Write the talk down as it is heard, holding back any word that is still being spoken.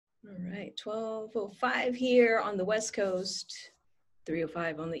All right, 12:05 here on the West Coast,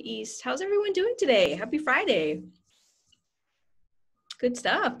 3:05 on the East. How's everyone doing today? Happy Friday. Good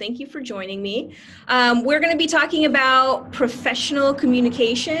stuff. Thank you for joining me. We're going to be talking about professional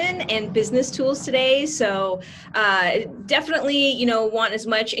communication and business tools today. So definitely, want as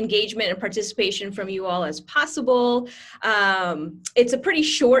much engagement and participation from you all as possible. It's a pretty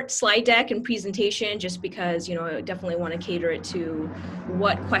short slide deck and presentation just because, I definitely want to cater it to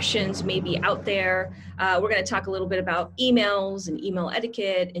what questions may be out there. We're going to talk a little bit about emails and email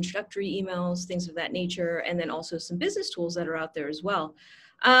etiquette, introductory emails, things of that nature, and then also some business tools that are out there as well.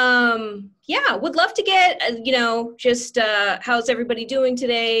 Would love to get, how's everybody doing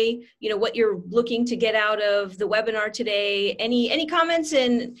today? What you're looking to get out of the webinar today. Any comments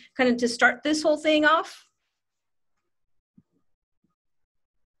and kind of to start this whole thing off?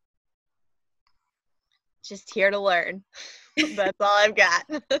 Just here to learn. That's all I've got.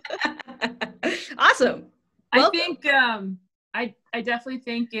 Awesome. I think, I definitely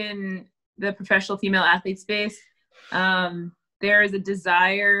think in the professional female athlete space, there is a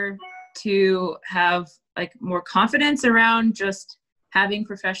desire to have more confidence around just having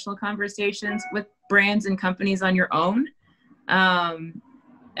professional conversations with brands and companies on your own.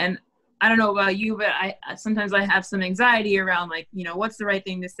 And I don't know about you, but sometimes I have some anxiety around what's the right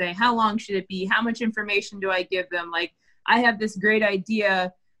thing to say? How long should it be? How much information do I give them? I have this great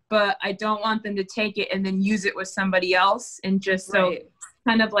idea, but I don't want them to take it and then use it with somebody else. And just so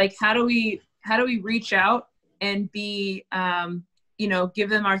kind of how do we reach out and be, give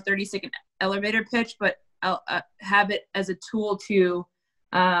them our 30-second elevator pitch, but have it as a tool to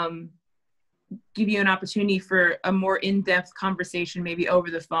give you an opportunity for a more in-depth conversation, maybe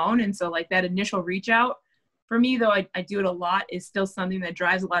over the phone. And so that initial reach out for me, though I do it a lot, is still something that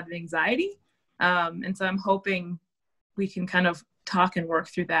drives a lot of anxiety. And so I'm hoping we can kind of talk and work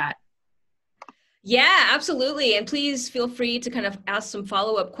through that. Yeah, absolutely. And please feel free to kind of ask some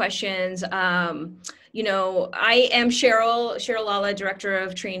follow-up questions. I am Cheryl Lala, Director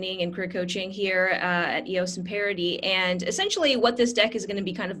of Training and Career Coaching here at EOS and Parity. And essentially what this deck is going to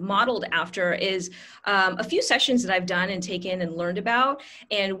be kind of modeled after is a few sessions that I've done and taken and learned about.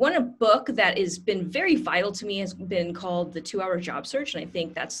 And one book that has been very vital to me has been called The 2-Hour Job Search. And I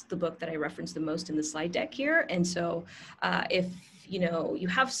think that's the book that I reference the most in the slide deck here. And so if you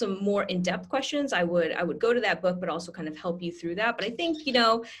have some more in-depth questions, I would go to that book, but also kind of help you through that. But I think,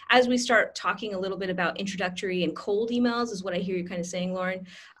 as we start talking a little bit about introductory and cold emails is what I hear you kind of saying, Lauren,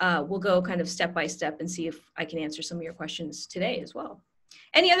 we'll go kind of step by step and see if I can answer some of your questions today as well.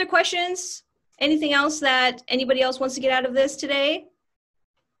 Any other questions? Anything else that anybody else wants to get out of this today?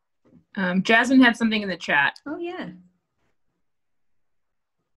 Jasmine had something in the chat. Oh, yeah.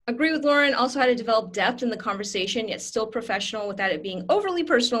 Agree with Lauren, also how to develop depth in the conversation, yet still professional without it being overly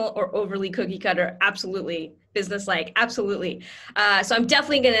personal or overly cookie cutter. Absolutely. Business-like, absolutely. So I'm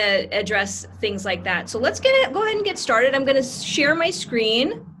definitely going to address things like that. So let's go ahead and get started. I'm going to share my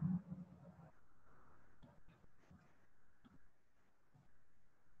screen.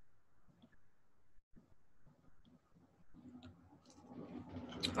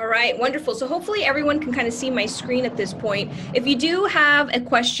 All right, wonderful. So hopefully everyone can kind of see my screen at this point. If you do have a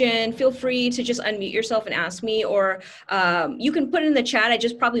question, feel free to just unmute yourself and ask me, or you can put it in the chat. I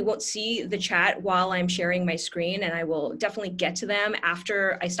just probably won't see the chat while I'm sharing my screen, and I will definitely get to them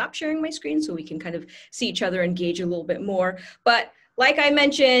after I stop sharing my screen so we can kind of see each other, engage a little bit more. But like I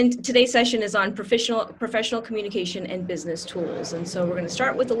mentioned, today's session is on professional communication and business tools. And so we're going to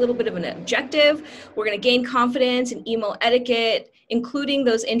start with a little bit of an objective. We're going to gain confidence in email etiquette, including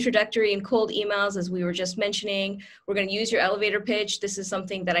those introductory and cold emails, as we were just mentioning. We're going to use your elevator pitch. This is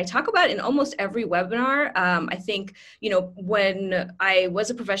something that I talk about in almost every webinar. I think, when I was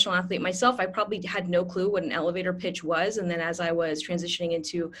a professional athlete myself, I probably had no clue what an elevator pitch was. And then as I was transitioning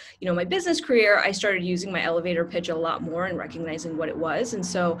into, my business career, I started using my elevator pitch a lot more and recognizing what it was. And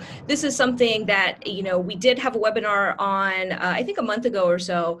so this is something that, we did have a webinar on, I think a month ago or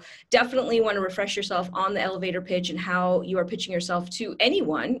so. Definitely want to refresh yourself on the elevator pitch and how you are pitching yourself to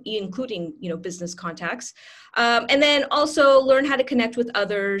anyone, including, business contacts. And then also learn how to connect with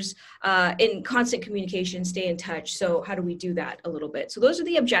others in constant communication, stay in touch. So how do we do that a little bit? So those are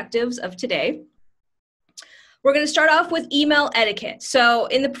the objectives of today. We're going to start off with email etiquette. So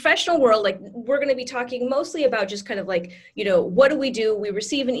in the professional world, we're going to be talking mostly about just kind of what do we do? We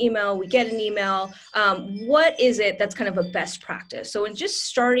receive an email, we get an email. What is it that's kind of a best practice? So in just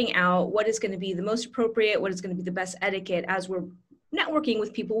starting out, what is going to be the most appropriate? What is going to be the best etiquette as we're networking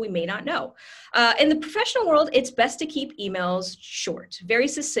with people we may not know. In the professional world, it's best to keep emails short, very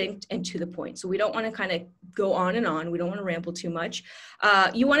succinct and to the point. So we don't want to kind of go on and on. We don't want to ramble too much.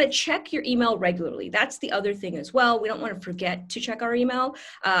 You want to check your email regularly. That's the other thing as well. We don't want to forget to check our email.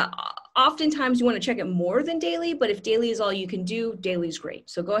 Oftentimes you want to check it more than daily, but if daily is all you can do, daily is great.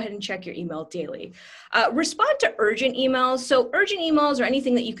 So go ahead and check your email daily. Respond to urgent emails. So urgent emails are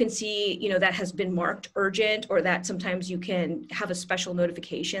anything that you can see, you know, that has been marked urgent, or that sometimes you can have a special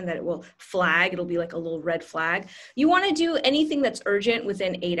notification that it will flag. It'll be like a little red flag. You want to do anything that's urgent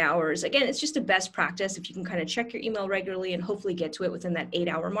within 8 hours. Again, it's just a best practice if you can kind of check your email regularly and hopefully get to it within that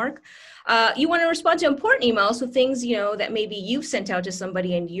 8-hour mark. You want to respond to important emails, so things, you know, that maybe you've sent out to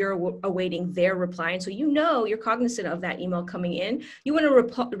somebody and you're awaiting their reply. And so, you know, you're cognizant of that email coming in. You want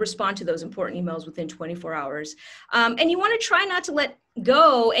to respond to those important emails within 24 hours. And you want to try not to let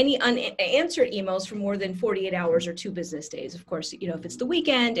go any unanswered emails for more than 48 hours or 2 business days. Of course, you know, if it's the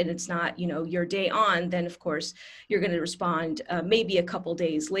weekend and it's not, you know, your day on, then of course you're going to respond maybe a couple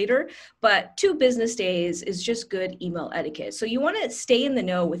days later, but 2 business days is just good email etiquette. So you want to stay in the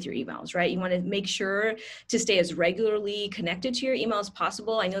know with your emails, right? You want to make sure to stay as regularly connected to your email as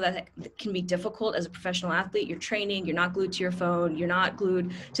possible. I know that can be difficult as a professional athlete. You're training, you're not glued to your phone, you're not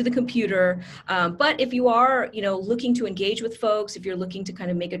glued to the computer. But if you are, you know, looking to engage with folks, if you're looking to kind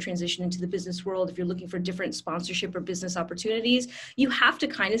of make a transition into the business world, if you're looking for different sponsorship or business opportunities, you have to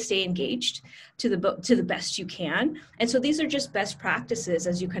kind of stay engaged to the best you can. And so these are just best practices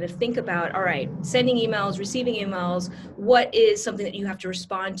as you kind of think about, all right, sending emails, receiving emails, what is something that you have to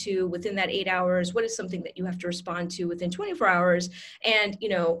respond to within that 8 hours? What is something that you have to respond to within 24 hours? And, you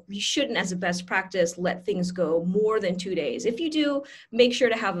know, you shouldn't, as a best practice, let things go more than 2 days. If you do, make sure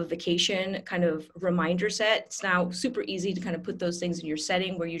to have a vacation kind of reminder set. It's now super easy to kind of put those things in your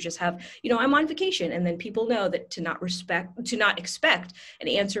setting where you just have, you know, I'm on vacation, and then people know that to not expect an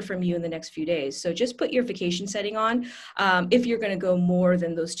answer from you in the next few days. So just put your vacation setting on if you're going to go more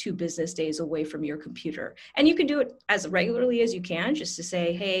than those 2 business days away from your computer. And you can do it as regularly as you can, just to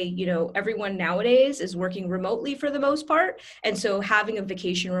say, hey, you know, everyone nowadays is working remotely for the most part. And so having a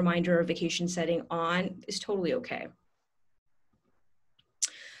vacation reminder or vacation setting on is totally okay.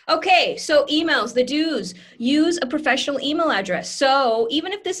 Okay, so emails, the do's. Use a professional email address. So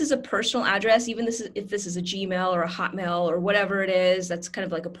even if this is a personal address, even if this is a Gmail or a Hotmail or whatever it is, that's kind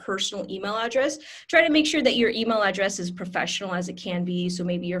of like a personal email address, try to make sure that your email address is professional as it can be. So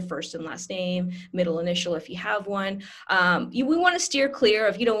maybe your first and last name, middle initial if you have one. We want to steer clear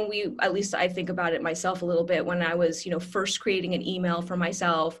of, you know, when at least I think about it myself a little bit, when I was, you know, first creating an email for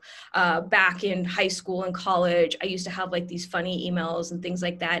myself back in high school and college, I used to have like these funny emails and things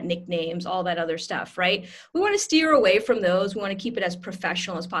like that, nicknames, all that other stuff, right? We want to steer away from those. We want to keep it as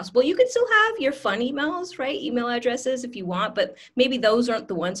professional as possible. You can still have your fun emails, right? Email addresses if you want, but maybe those aren't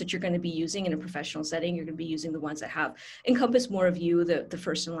the ones that you're going to be using in a professional setting. You're going to be using the ones that have encompass more of you, the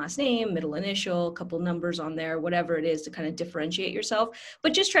first and last name, middle initial, a couple numbers on there, whatever it is to kind of differentiate yourself,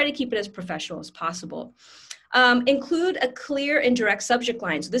 but just try to keep it as professional as possible. Include a clear and direct subject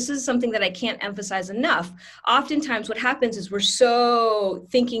line. So this is something that I can't emphasize enough. Oftentimes what happens is we're so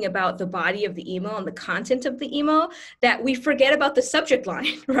thinking about the body of the email and the content of the email that we forget about the subject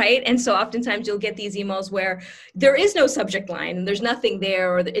line, right? And so oftentimes you'll get these emails where there is no subject line and there's nothing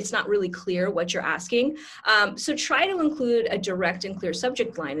there, or it's not really clear what you're asking. So try to include a direct and clear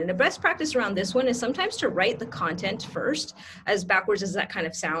subject line. And a best practice around this one is sometimes to write the content first, as backwards as that kind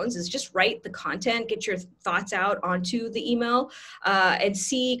of sounds, is just write the content, get your thoughts out onto the email and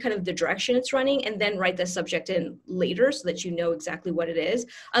see kind of the direction it's running, and then write the subject in later so that you know exactly what it is,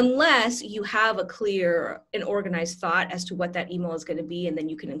 unless you have a clear and organized thought as to what that email is going to be, and then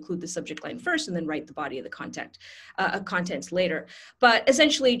you can include the subject line first and then write the body of the contents later. But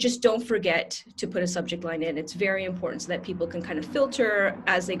essentially, just don't forget to put a subject line in. It's very important so that people can kind of filter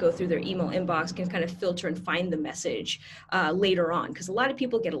as they go through their email inbox, can kind of filter and find the message later on, because a lot of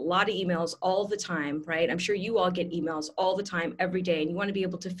people get a lot of emails all the time, right? I'm sure you all get emails all the time, every day, and you want to be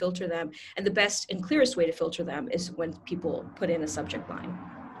able to filter them. And the best and clearest way to filter them is when people put in a subject line.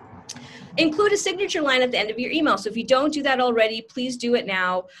 Include a signature line at the end of your email. So if you don't do that already, please do it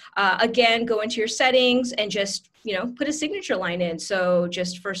now. Again, go into your settings and just, you know, put a signature line in. So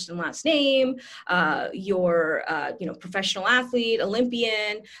just first and last name, your, you know, professional athlete,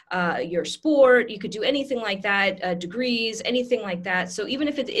 Olympian, your sport, you could do anything like that, degrees, anything like that. So even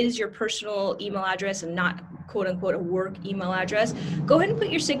if it is your personal email address and not quote unquote a work email address, go ahead and put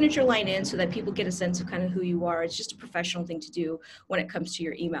your signature line in so that people get a sense of kind of who you are. It's just a professional thing to do when it comes to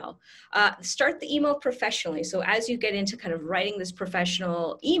your email. start the email professionally. So as you get into kind of writing this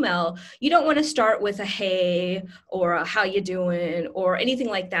professional email, you don't want to start with a hey or a how you doing or anything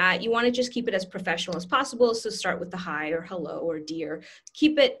like that. You want to just keep it as professional as possible. So start with the hi or hello or dear.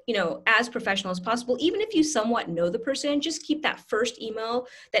 Keep it, as professional as possible. Even if you somewhat know the person, just keep that first email,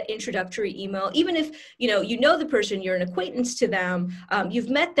 that introductory email. Even if, you know the person, you're an acquaintance to them, you've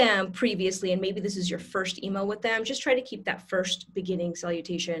met them previously, and maybe this is your first email with them, just try to keep that first beginning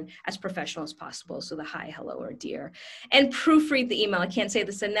salutation as professional as possible. So the hi, hello, or dear. And proofread the email. I can't say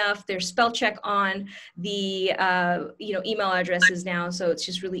this enough. There's spell check on the, email addresses now. So it's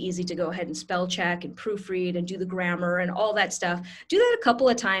just really easy to go ahead and spell check and proofread and do the grammar and all that stuff. Do that a couple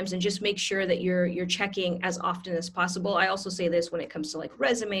of times and just make sure that you're checking as often as possible. I also say this when it comes to like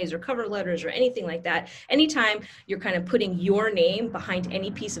resumes or cover letters or anything like that. Anytime you're kind of putting your name behind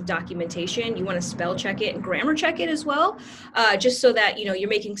any piece of documentation, you want to spell check it and grammar check it as well, just so that you're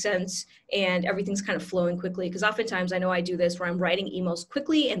making sense and everything's kind of flowing quickly. Because oftentimes I know I do this where I'm writing emails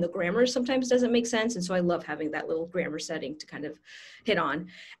quickly and the grammar sometimes doesn't make sense. And so I love having that little grammar setting to kind of hit on.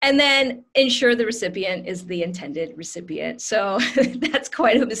 And then ensure the recipient is the intended recipient. So that's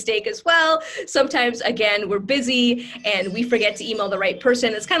quite a mistake as well. Sometimes, again, we're busy and we forget to email the right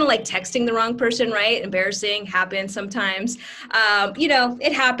person. It's kind of like texting the wrong person, right? Embarrassing, happens sometimes.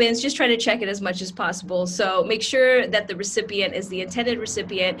 It happens. Just try to check it as much as possible. So make sure that the recipient is the intended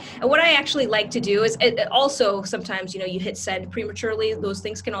recipient. And what I actually like to do is it also sometimes, you hit send prematurely. Those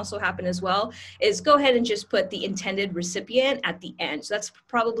things can also happen as well, is go ahead and just put the intended recipient at the end. So that's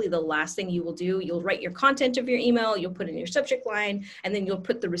probably the last thing you will do. You'll write your content of your email, you'll put in your subject line, and then you'll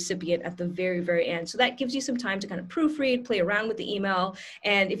put the recipient at the very, very end. So that gives you some time to kind of proofread, play around with the email.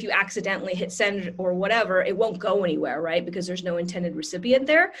 And if you accidentally hit send or whatever, it won't go anywhere, right? Because there's no intended recipient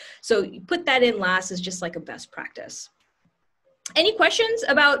there. So you put that in last as just like a best practice. Any questions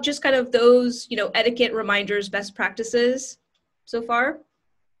about just kind of those, etiquette reminders, best practices so far?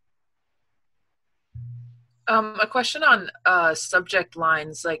 A question on subject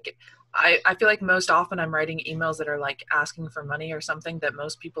lines. Like, I feel like most often I'm writing emails that are like asking for money or something that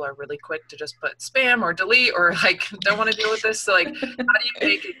most people are really quick to just put spam or delete or like don't want to deal with this. So like, how do you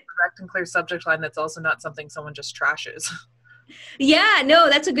make a correct and clear subject line that's also not something someone just trashes? Yeah, no,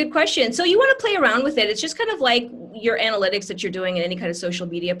 that's a good question. So you want to play around with it. It's just kind of like your analytics that you're doing in any kind of social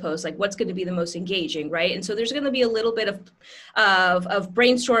media post, like what's going to be the most engaging, right? And so there's going to be a little bit of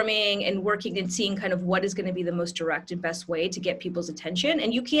brainstorming and working and seeing kind of what is going to be the most direct and best way to get people's attention.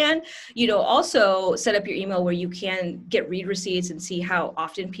 And you can, also set up your email where you can get read receipts and see how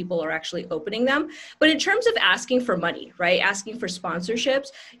often people are actually opening them. But in terms of asking for money, right? Asking for sponsorships,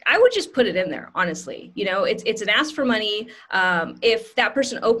 I would just put it in there, honestly. It's an ask for money. If that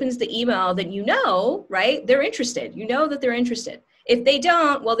person opens the email, then right, they're interested. That they're interested. If they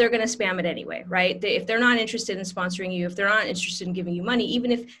don't, well, they're going to spam it anyway, right? If they're not interested in sponsoring you, if they're not interested in giving you money,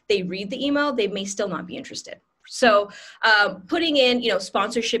 even if they read the email, they may still not be interested. So putting in,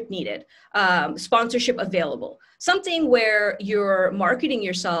 sponsorship needed, sponsorship available, something where you're marketing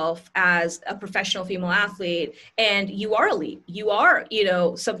yourself as a professional female athlete and you are elite, you are,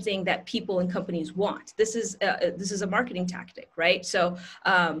 something that people and companies want. This is a marketing tactic, right? So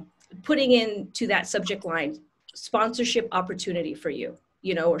putting into that subject line, sponsorship opportunity for you,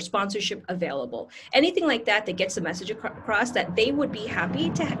 or sponsorship available, anything like that that gets the message across that they would be happy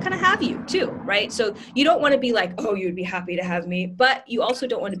to kind of have you too, right? So you don't want to be like, oh, you'd be happy to have me, but you also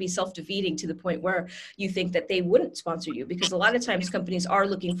don't want to be self-defeating to the point where you think that they wouldn't sponsor you, because a lot of times companies are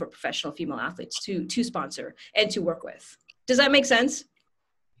looking for professional female athletes to sponsor and to work with. Does that make sense?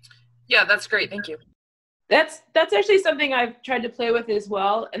 Yeah, that's great. Thank you. That's actually something I've tried to play with as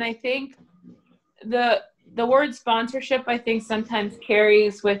well. And I think the word sponsorship, I think sometimes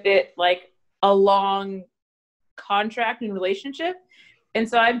carries with it like a long contract and relationship. And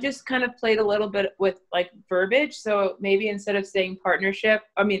so I've just kind of played a little bit with like verbiage. So maybe instead of saying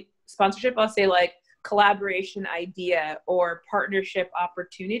sponsorship, I'll say like collaboration idea or partnership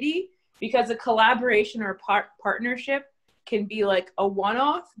opportunity, because a collaboration or partnership can be like a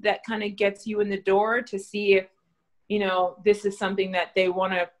one-off that kind of gets you in the door to see if, this is something that they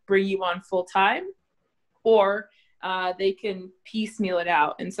want to bring you on full time, or they can piecemeal it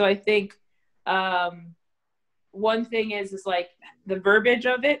out. And so I think one thing is like the verbiage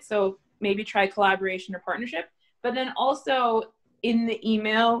of it. So maybe try collaboration or partnership, but then also in the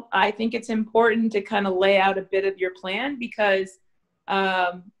email, I think it's important to kind of lay out a bit of your plan, because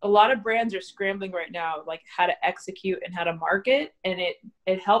a lot of brands are scrambling right now, like how to execute and how to market. And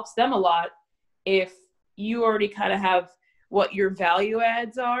it helps them a lot if you already kind of have what your value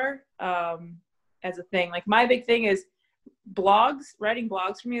adds are as a thing. Like my big thing is writing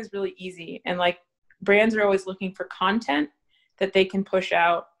blogs for me is really easy. And like brands are always looking for content that they can push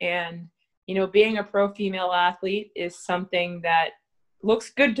out. And, you know, being a pro female athlete is something that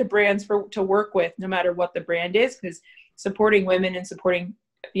looks good to brands to work with, no matter what the brand is, because supporting women and supporting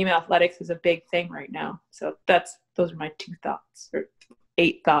female athletics is a big thing right now. So those are my 2 thoughts, or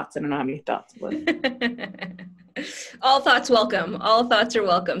 8 thoughts. I don't know how many thoughts it was. All thoughts welcome. All thoughts are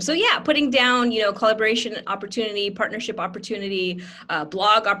welcome. So yeah, putting down, you know, collaboration opportunity, partnership opportunity,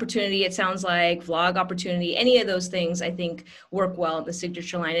 blog opportunity, it sounds like, vlog opportunity, any of those things I think work well in the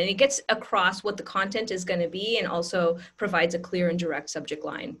signature line. And it gets across what the content is going to be and also provides a clear and direct subject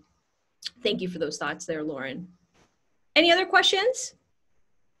line. Thank you for those thoughts there, Lauren. Any other questions?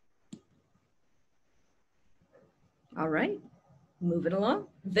 All right, moving along.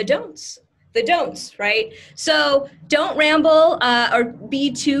 The don'ts. The don'ts, right? So don't ramble or be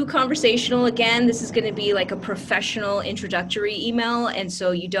too conversational. Again, this is going to be like a professional introductory email. And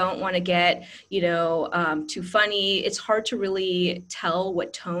so you don't want to get, you know, too funny. It's hard to really tell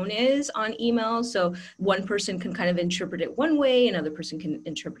what tone is on email. So one person can kind of interpret it one way, another person can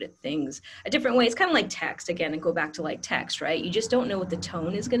interpret things a different way. It's kind of like text again, and go back to like text, right? You just don't know what the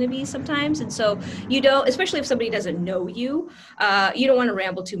tone is going to be sometimes. And so you don't, especially if somebody doesn't know you, you don't want to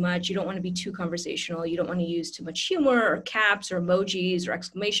ramble too much. You don't want to be too conversational. You don't want to use too much humor or caps or emojis or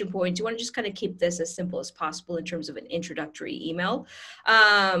exclamation points. You want to just kind of keep this as simple as possible in terms of an introductory email.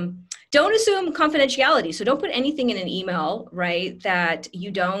 Don't assume confidentiality. So don't put anything in an email, right, that you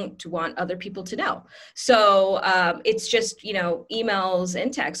don't want other people to know. So it's just, you know, emails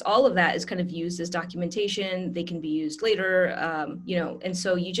and text, all of that is kind of used as documentation. They can be used later, you know, and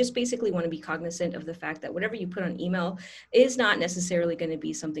so you just basically want to be cognizant of the fact that whatever you put on email is not necessarily going to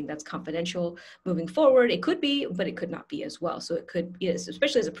be something that's confidential moving forward. It could be, but it could not be as well. So it could, yes,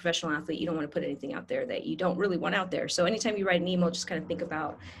 especially as a professional athlete, you don't want to put anything out there that you don't really want out there. So anytime you write an email, just kind of think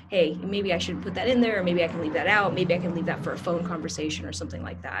about, hey, maybe I should put that in there, or maybe I can leave that out. Maybe I can leave that for a phone conversation or something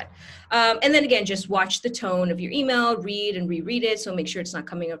like that. And then again, just watch the tone of your email, read and reread it. So make sure it's not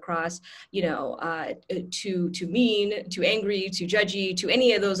coming across, you know, too mean, too angry, too judgy, to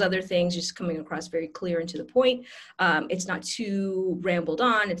any of those other things, just coming across very clear and to the point. It's not too rambled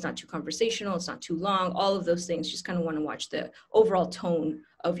on. It's not too conversational. It's not too long. All of those things, just kind of want to watch the overall tone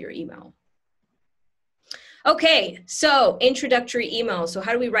of your email. Okay, so introductory email. So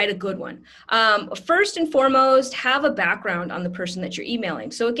how do we write a good one? First and foremost, have a background on the person that you're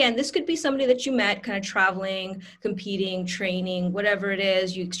emailing. So again, this could be somebody that you met kind of traveling, competing, training, whatever it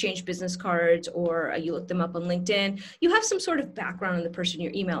is. You exchange business cards, or you look them up on LinkedIn. You have some sort of background on the person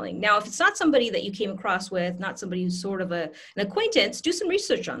you're emailing. Now, if it's not somebody that you came across with, not somebody who's sort of an acquaintance, do some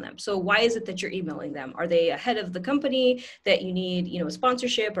research on them. So why is it that you're emailing them? Are they a head of the company that you need, you know, a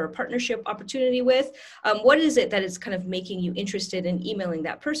sponsorship or a partnership opportunity with? What is it that is kind of making you interested in emailing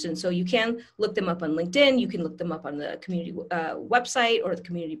that person? So you can look them up on LinkedIn, you can look them up on the community website, or the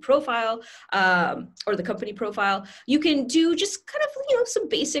community profile, or the company profile. You can do just kind of, you know, some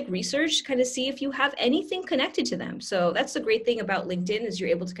basic research to kind of see if you have anything connected to them. So that's the great thing about LinkedIn, is you're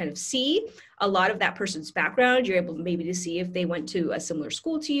able to kind of see a lot of that person's background. You're able maybe to see if they went to a similar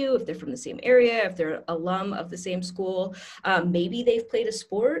school to you, if they're from the same area, if they're alum of the same school. Maybe they've played a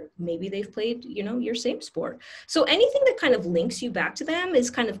sport, maybe they've played, you know, your same sport. So anything that kind of links you back to them is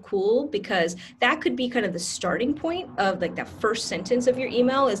kind of cool, because that could be kind of the starting point of like that first sentence of your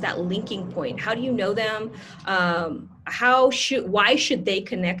email, is that linking point. How do you know them? Why should they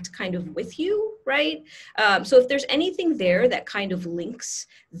connect kind of with you, right? So if there's anything there that kind of links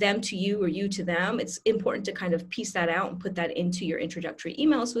them to you or you to them, it's important to kind of piece that out and put that into your introductory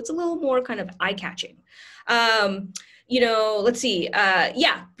email, so it's a little more kind of eye-catching. You know, let's see,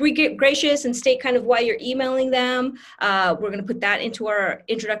 yeah, be gracious and state kind of why you're emailing them. We're going to put that into our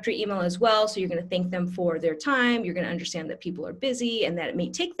introductory email as well. So you're going to thank them for their time. You're going to understand that people are busy and that it may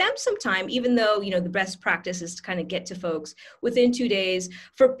take them some time, even though, you know, the best practice is to kind of get to folks within 2 days.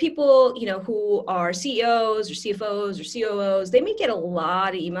 For people, you know, who are CEOs or CFOs or COOs, they may get a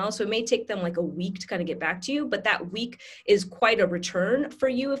lot of emails. So it may take them like a week to kind of get back to you, but that week is quite a return for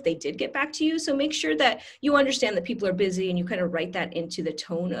you if they did get back to you. So make sure that you understand that people are busy, and you kind of write that into the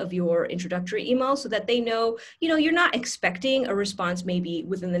tone of your introductory email, so that they know, you know, you're not expecting a response maybe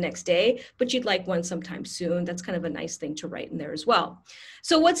within the next day, but you'd like one sometime soon. That's kind of a nice thing to write in there as well.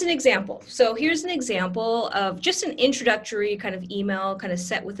 So what's an example? So here's an example of just an introductory kind of email, kind of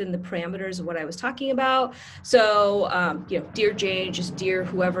set within the parameters of what I was talking about. So, you know, dear Jane, just dear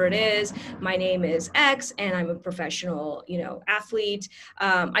whoever it is, my name is X, and I'm a professional, you know, athlete.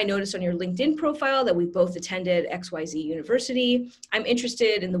 I noticed on your LinkedIn profile that we both attended XYZ XYZ University. I'm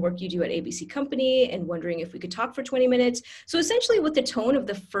interested in the work you do at ABC Company and wondering if we could talk for 20 minutes. So essentially what the tone of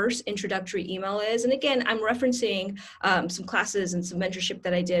the first introductory email is, and again, I'm referencing some classes and some mentorship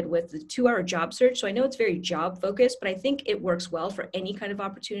that I did with the 2-hour job search. So I know it's very job focused, but I think it works well for any kind of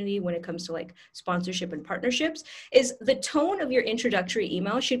opportunity when it comes to like sponsorship and partnerships, is the tone of your introductory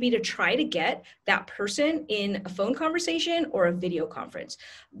email should be to try to get that person in a phone conversation or a video conference.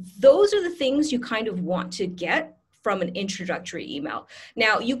 Those are the things you kind of want to get from an introductory email.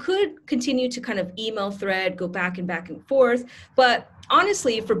 Now, you could continue to kind of email thread, go back and forth, but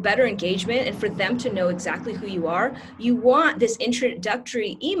honestly, for better engagement and for them to know exactly who you are, you want this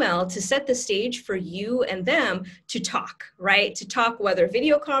introductory email to set the stage for you and them to talk, right? To talk, whether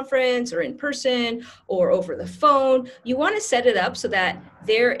video conference or in person or over the phone. You want to set it up so that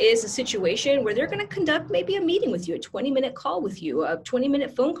there is a situation where they're going to conduct maybe a meeting with you, a 20-minute call with you, a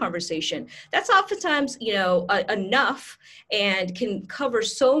 20-minute phone conversation. That's oftentimes, enough and can cover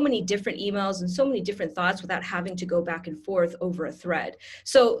so many different emails and so many different thoughts without having to go back and forth over a thread.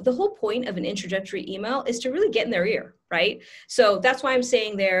 So the whole point of an introductory email is to really get in their ear, right? So that's why I'm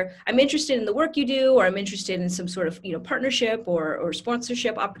saying there, I'm interested in the work you do, or I'm interested in some sort of, partnership or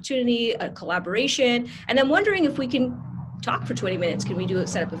sponsorship opportunity, a collaboration. And I'm wondering if we can talk for 20 minutes. Can we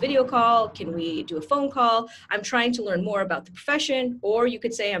set up a video call? Can we do a phone call? I'm trying to learn more about the profession. Or you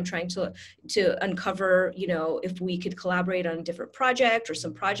could say I'm trying to uncover, if we could collaborate on a different project or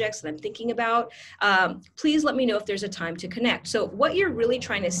some projects that I'm thinking about. Please let me know if there's a time to connect. So what you're really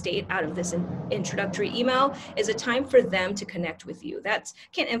trying to state out of this introductory email is a time for them to connect with you.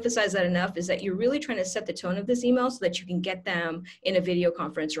 Can't emphasize that enough, is that you're really trying to set the tone of this email so that you can get them in a video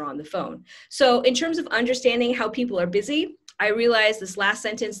conference or on the phone. So in terms of understanding how people are busy, I realize this last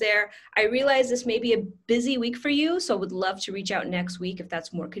sentence there, I realize this may be a busy week for you, so I would love to reach out next week if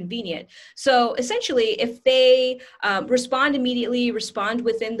that's more convenient. So essentially, if they respond immediately, respond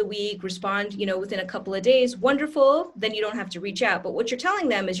within the week, respond within a couple of days, wonderful, then you don't have to reach out. But what you're telling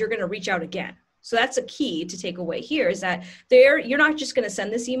them is you're going to reach out again. So that's a key to take away here, is that you're not just going to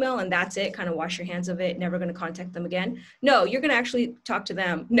send this email and that's it, kind of wash your hands of it, never going to contact them again. No, you're going to actually talk to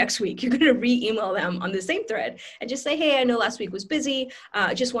them next week. You're going to re-email them on the same thread and just say, hey, I know last week was busy.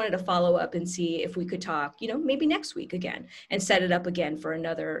 Just wanted to follow up and see if we could talk, maybe next week again, and set it up again for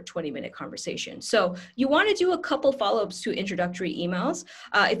another 20-minute conversation. So you want to do a couple follow-ups to introductory emails.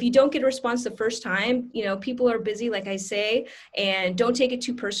 If you don't get a response the first time, people are busy, like I say, and don't take it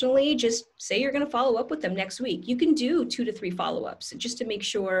too personally. Just say you're going to follow up with them next week. You can do 2 to 3 follow-ups just to make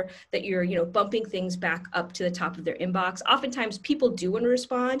sure that you're, bumping things back up to the top of their inbox. Oftentimes people do want to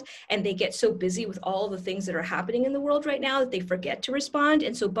respond and they get so busy with all the things that are happening in the world right now that they forget to respond.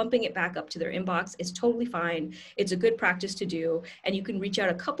 And so bumping it back up to their inbox is totally fine. It's a good practice to do. And you can reach out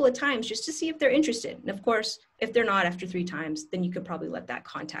a couple of times just to see if they're interested. And of course, if they're not after 3 times, then you could probably let that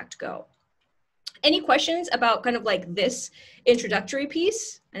contact go. Any questions about kind of like this introductory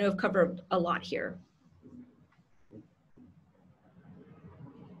piece? I know I've covered a lot here.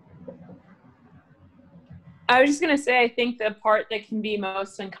 I was just going to say, I think the part that can be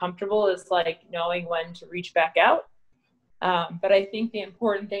most uncomfortable is like knowing when to reach back out. But I think the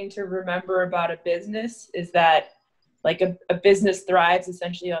important thing to remember about a business is that like a business thrives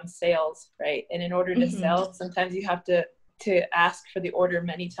essentially on sales, right? And in order to sell, sometimes you have to ask for the order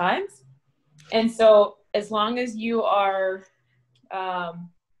many times. And so as long as you are,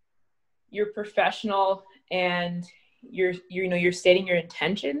 you're professional and you're stating your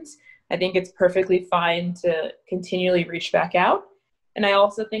intentions, I think it's perfectly fine to continually reach back out. And I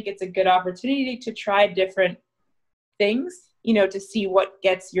also think it's a good opportunity to try different things, to see what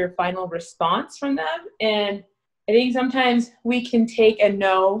gets your final response from them. And I think sometimes we can take a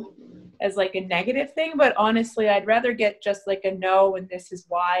no as like a negative thing, but honestly, I'd rather get just like a no and this is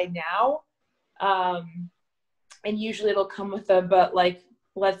why now. And usually it'll come with but like,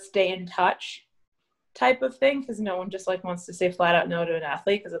 let's stay in touch type of thing, because no one just like wants to say flat out no to an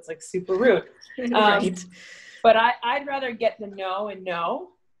athlete because it's like super rude. Right. But I'd rather get the no and no,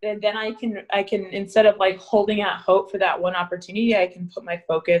 and then I can instead of like holding out hope for that one opportunity, I can put my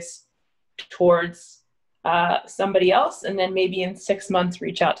focus towards somebody else, and then maybe in 6 months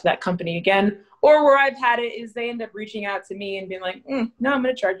reach out to that company again. Or where I've had it is they end up reaching out to me and being like, no, I'm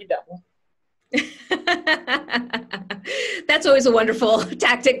going to charge you double. That's always a wonderful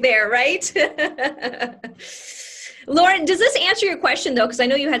tactic there, right? Lauren, does this answer your question though? Because I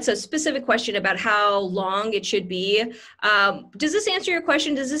know you had a specific question about how long it should be. Does this answer your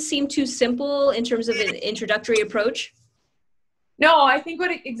question? Does this seem too simple in terms of an introductory approach? No, I think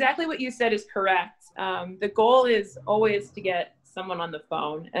exactly what you said is correct. The goal is always to get someone on the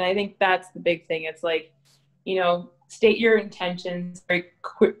phone. And I think that's the big thing. It's like, state your intentions very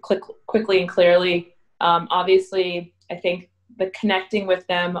quickly and clearly. Obviously, I think the connecting with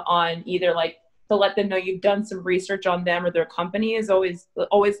them on either like to let them know you've done some research on them or their company is always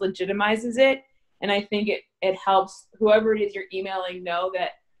legitimizes it. And I think it helps whoever it is you're emailing know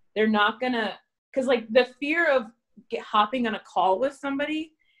that they're not gonna, because like the fear of hopping on a call with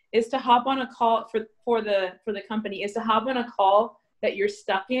somebody is to hop on a call for the company is to hop on a call that you're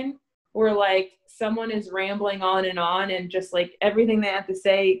stuck in, where like someone is rambling on and just like everything they have to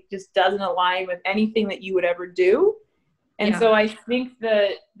say just doesn't align with anything that you would ever do. And so I think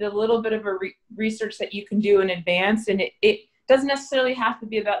the little bit of a research that you can do in advance, and it doesn't necessarily have to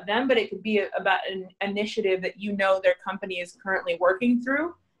be about them, but it could be about an initiative that their company is currently working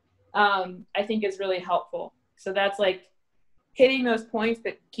through, I think is really helpful. So that's like hitting those points,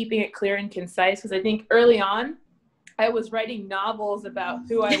 but keeping it clear and concise. Because I think early on, I was writing novels about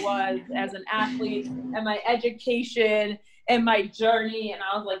who I was as an athlete and my education and my journey. And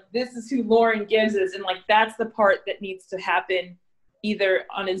I was like, this is who Lauren Gibbs is. And like, that's the part that needs to happen either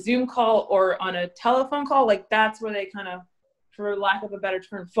on a Zoom call or on a telephone call. Like that's where they kind of, for lack of a better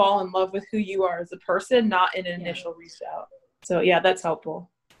term, fall in love with who you are as a person, not in an initial reach out. So yeah, that's helpful.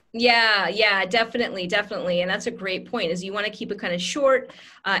 Yeah, definitely. And that's a great point, is you want to keep it kind of short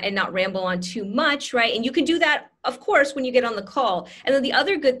and not ramble on too much, right? And you can do that, of course, when you get on the call. And then the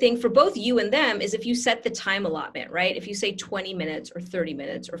other good thing for both you and them is if you set the time allotment, right? If you say 20 minutes or 30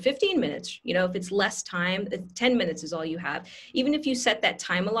 minutes or 15 minutes, if it's less time, 10 minutes is all you have. Even if you set that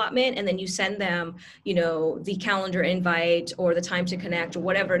time allotment and then you send them, the calendar invite or the time to connect or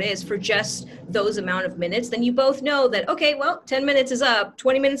whatever it is for just those amount of minutes, then you both know that, okay, well, 10 minutes is up,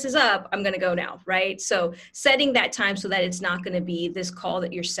 20 minutes is up, I'm going to go now, right? So setting that time so that it's not going to be this call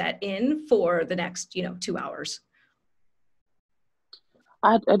that you're set in for the next, 2 hours.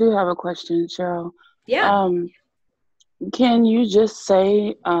 I do have a question, Cheryl. Yeah. Can you just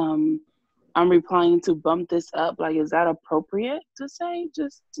say, I'm replying to bump this up? Like, is that appropriate to say,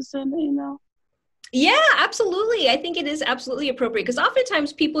 just to send an email? Yeah, absolutely. I think it is absolutely appropriate because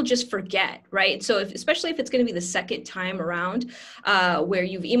oftentimes people just forget, right? So especially if it's going to be the second time around where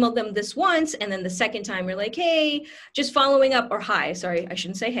you've emailed them this once and then the second time you're like, hey, just following up, or hi, sorry, I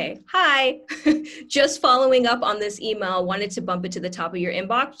shouldn't say hey, hi, just following up on this email, wanted to bump it to the top of your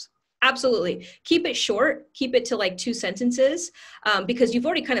inbox. Absolutely. Keep it short, keep it to like 2 sentences because you've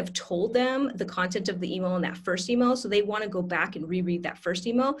already kind of told them the content of the email in that first email. So they want to go back and reread that first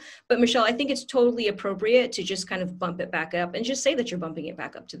email. But Michelle, I think it's totally appropriate to just kind of bump it back up and just say that you're bumping it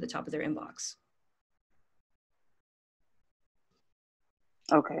back up to the top of their inbox.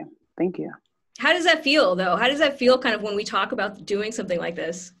 Okay. Thank you. How does that feel though? How does that feel kind of when we talk about doing something like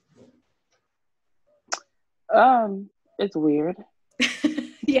this? It's weird.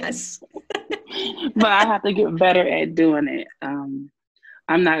 Yes. But I have to get better at doing it.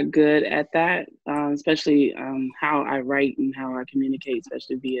 I'm not good at that, especially how I write and how I communicate,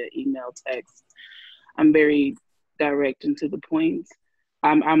 especially via email, text. I'm very direct and to the point.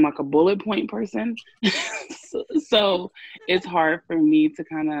 I'm like a bullet point person. so it's hard for me to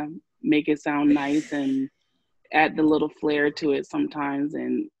kind of make it sound nice and add the little flair to it sometimes,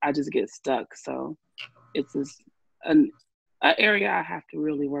 and I just get stuck. So it's just an area I have to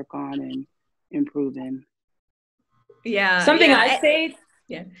really work on and improve in. Yeah. Something I say.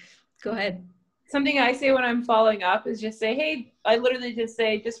 Yeah. Go ahead. Something I say when I'm following up is just say, hey, I literally just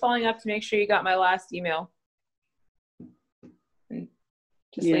say, just following up to make sure you got my last email. And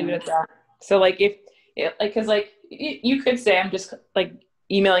just leave it at that. So like because you could say, I'm just like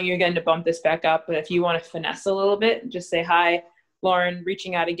emailing you again to bump this back up. But if you want to finesse a little bit, just say, hi, Lauren,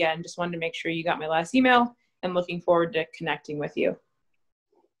 reaching out again. Just wanted to make sure you got my last email and looking forward to connecting with you.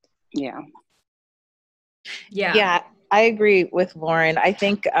 Yeah. Yeah, I agree with Lauren. I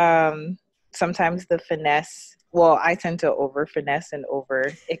think sometimes the finesse, I tend to over finesse and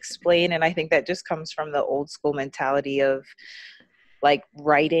over explain. And I think that just comes from the old school mentality of like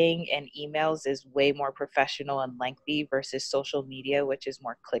writing and emails is way more professional and lengthy versus social media, which is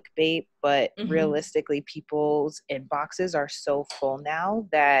more clickbait. But realistically, people's inboxes are so full now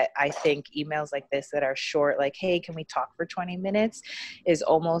that I think emails like this that are short, like, hey, can we talk for 20 minutes is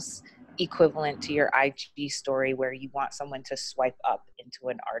almost equivalent to your IG story where you want someone to swipe up into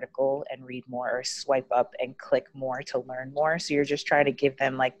an article and read more, or swipe up and click more to learn more. So you're just trying to give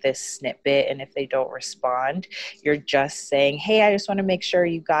them like this snippet. And if they don't respond, you're just saying, hey, I just want to make sure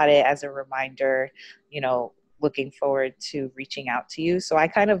you got it as a reminder, looking forward to reaching out to you. So I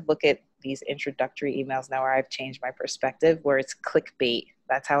kind of look at these introductory emails now where I've changed my perspective, where it's clickbait.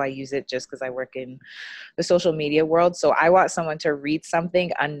 that's how I use it just because I work in the social media world. So I want someone to read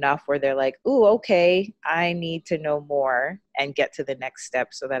something enough where they're like, ooh, okay, I need to know more and get to the next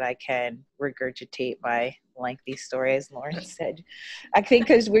step so that I can regurgitate my lengthy story, as Lauren said. I think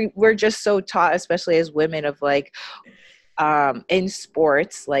because we're just so taught, especially as women, of like, in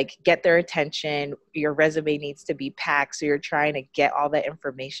sports, like get their attention, your resume needs to be packed. So you're trying to get all that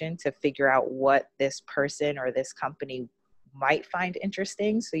information to figure out what this person or this company might find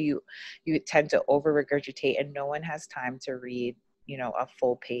interesting. So you tend to over regurgitate, and no one has time to read, a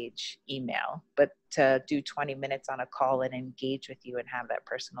full page email. But to do 20 minutes on a call and engage with you and have that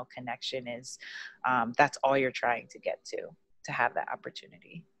personal connection is, that's all you're trying to get to have that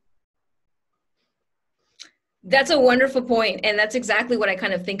opportunity. That's a wonderful point, and that's exactly what I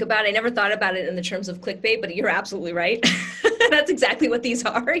kind of think about. I never thought about it in the terms of clickbait, but you're absolutely right. That's exactly what these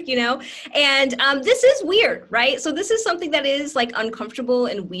are, And this is weird, right? So this is something that is like uncomfortable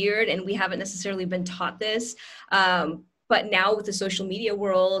and weird, and we haven't necessarily been taught this. But now with the social media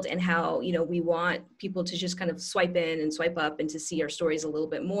world and how, we want people to just kind of swipe in and swipe up and to see our stories a little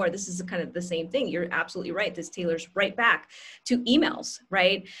bit more, this is kind of the same thing. You're absolutely right. This tailors right back to emails,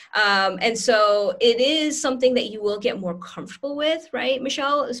 right? And so it is something that you will get more comfortable with, right,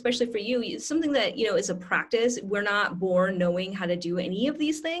 Michelle, especially for you. It's something that, is a practice. We're not born knowing how to do any of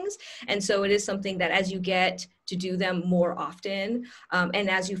these things. And so it is something that as you get to do them more often, and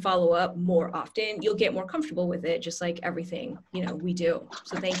as you follow up more often, you'll get more comfortable with it, just like everything, we do.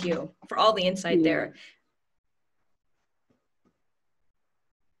 So thank you for all the insight there.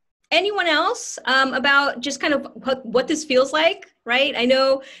 Anyone else about just kind of what this feels like, right? I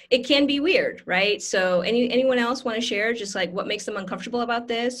know it can be weird, right? So anyone else want to share just like what makes them uncomfortable about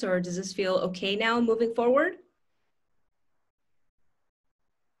this, or does this feel okay now moving forward?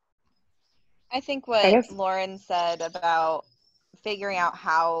 I think what Lauren said about figuring out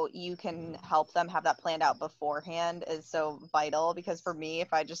how you can help them have that planned out beforehand is so vital, because for me,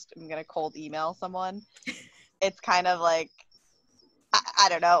 if I just am going to cold email someone, it's kind of like, I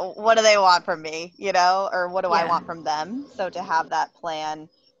don't know, what do they want from me, or what do I want from them? So to have that plan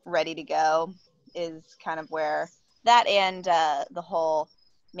ready to go is kind of where that, and the whole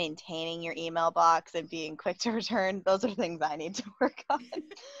maintaining your email box and being quick to return, those are things I need to work on.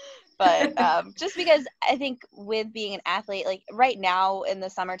 But just because I think with being an athlete, like right now in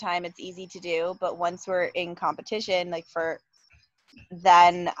the summertime, it's easy to do. But once we're in competition,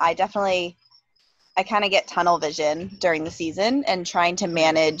 then I kind of get tunnel vision during the season, and trying to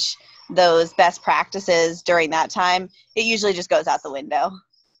manage those best practices during that time, it usually just goes out the window.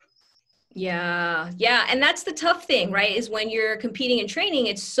 Yeah. And that's the tough thing, right? Is when you're competing and training,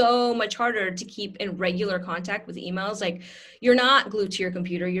 it's so much harder to keep in regular contact with emails. Like you're not glued to your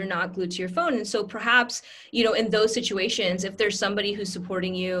computer, you're not glued to your phone. And so perhaps, in those situations, if there's somebody who's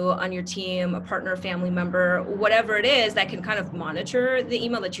supporting you on your team, a partner, family member, whatever it is, that can kind of monitor the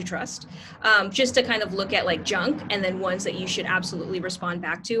email that you trust, just to kind of look at like junk and then ones that you should absolutely respond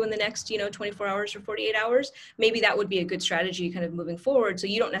back to in the next, 24 hours or 48 hours, maybe that would be a good strategy kind of moving forward. So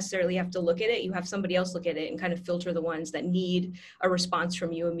you don't necessarily have to look at it, you have somebody else look at it and kind of filter the ones that need a response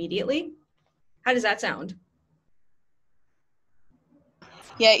from you immediately. How does that sound?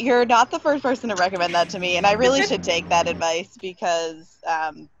 Yeah, you're not the first person to recommend that to me, and I really should take that advice, because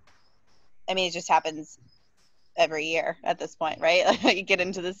it just happens every year at this point, right? You get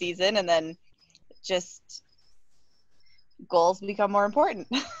into the season and then just goals become more important.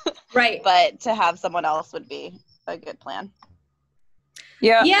 Right. But to have someone else would be a good plan.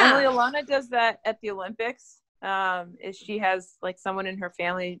 Yeah. Emily Alana does that at the Olympics. Is she has like someone in her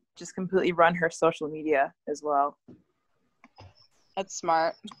family just completely run her social media as well. That's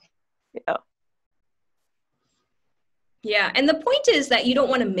smart. Yeah. Yeah. And the point is that you don't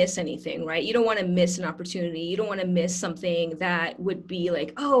want to miss anything, right? You don't want to miss an opportunity. You don't want to miss something that would be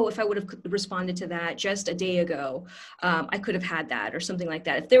like, oh, if I would have responded to that just a day ago, I could have had that or something like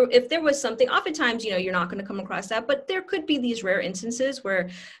that. If there was something, oftentimes, you're not going to come across that, but there could be these rare instances where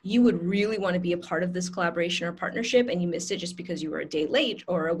you would really want to be a part of this collaboration or partnership and you missed it just because you were a day late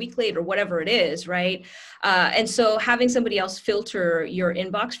or a week late or whatever it is, right? And so having somebody else filter your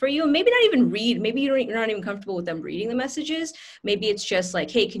inbox for you, and maybe not even read, maybe you're not even comfortable with them reading the messages. Maybe it's just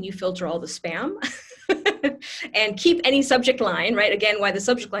like, hey, can you filter all the spam and keep any subject line, right? Again, why the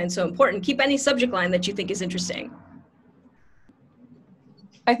subject line is so important. Keep any subject line that you think is interesting.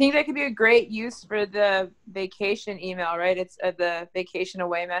 I think that could be a great use for the vacation email, right? It's the vacation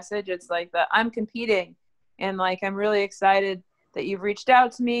away message. It's like I'm competing and like, I'm really excited that you've reached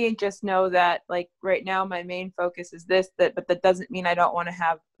out to me. Just know that like right now, my main focus is this, but that doesn't mean I don't want to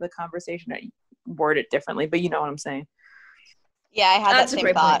have the conversation. I word it differently, but you know what I'm saying. Yeah, I had That's that a same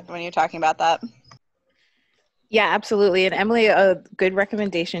great thought point. when you're talking about that. Yeah, absolutely. And Emily, a good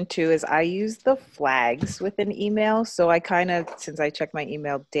recommendation too is I use the flags with an email. So I kind of, since I check my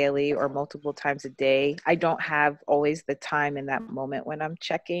email daily or multiple times a day, I don't have always the time in that moment when I'm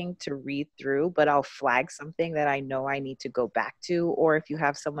checking to read through, but I'll flag something that I know I need to go back to. Or if you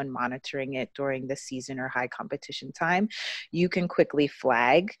have someone monitoring it during the season or high competition time, you can quickly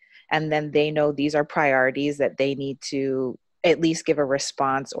flag, and then they know these are priorities that they need to at least give a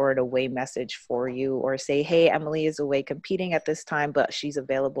response or an away message for you, or say, hey, Emily is away competing at this time, but she's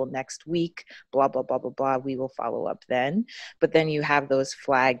available next week, blah, blah, blah, blah, blah. We will follow up then. But then you have those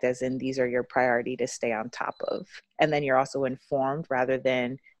flagged as in these are your priority to stay on top of. And then you're also informed rather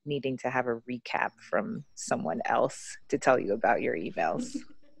than needing to have a recap from someone else to tell you about your emails.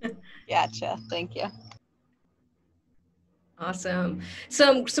 Gotcha. Thank you. Awesome.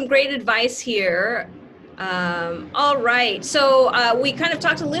 Some great advice here. All right. So we kind of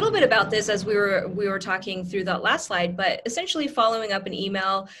talked a little bit about this as we were talking through that last slide, but essentially following up an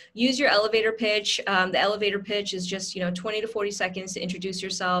email, use your elevator pitch. The elevator pitch is just, 20 to 40 seconds to introduce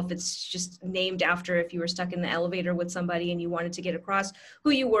yourself. It's just named after if you were stuck in the elevator with somebody and you wanted to get across who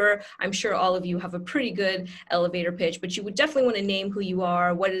you were. I'm sure all of you have a pretty good elevator pitch, but you would definitely want to name who you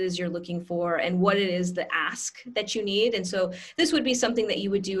are, what it is you're looking for, and what it is the ask that you need. And so this would be something that you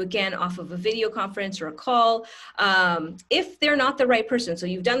would do again off of a video conference or a call. If they're not the right person. So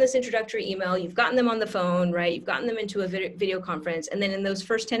you've done this introductory email, you've gotten them on the phone, right? You've gotten them into a video conference. And then in those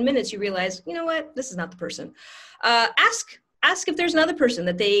first 10 minutes, you realize, you know what, this is not the person. Ask if there's another person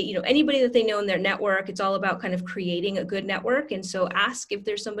that they, anybody that they know in their network. It's all about kind of creating a good network. And so ask if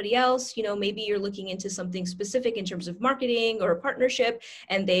there's somebody else, maybe you're looking into something specific in terms of marketing or a partnership,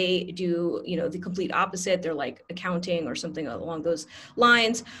 and they do, the complete opposite. They're like accounting or something along those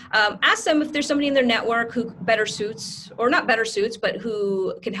lines. Ask them if there's somebody in their network who better suits, or not better suits, but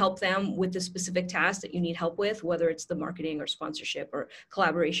who can help them with the specific task that you need help with, whether it's the marketing or sponsorship or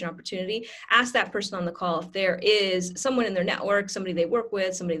collaboration opportunity. Ask that person on the call if there is someone in their network, somebody they work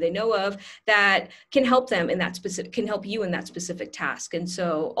with, somebody they know of that can help them in that specific, can help you in that specific task. And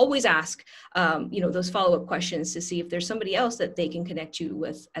so always ask, those follow-up questions to see if there's somebody else that they can connect you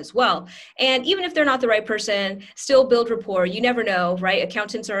with as well. And even if they're not the right person, still build rapport. You never know, right?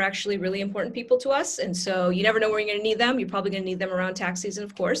 Accountants are actually really important people to us. And so you never know where you're going to need them. You're probably going to need them around tax season,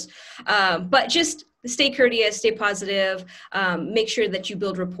 of course. But just stay courteous, stay positive, make sure that you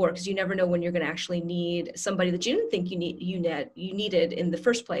build rapport, because you never know when you're going to actually need somebody that you didn't think you needed in the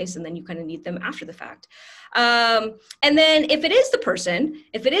first place, and then you kind of need them after the fact. And then if it is the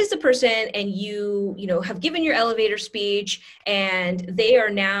person and you have given your elevator speech and they are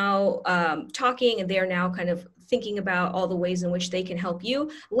now talking and they are now kind of thinking about all the ways in which they can help you,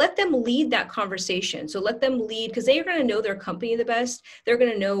 let them lead that conversation. So let them lead, because they are going to know their company the best. They're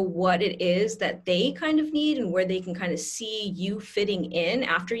going to know what it is that they kind of need and where they can kind of see you fitting in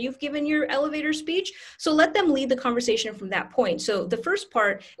after you've given your elevator speech. So let them lead the conversation from that point. So the first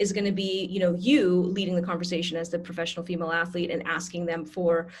part is going to be, you leading the conversation as the professional female athlete and asking them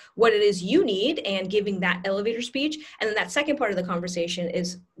for what it is you need and giving that elevator speech. And then that second part of the conversation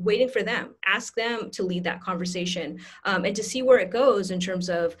is waiting for them. Ask them to lead that conversation. And to see where it goes in terms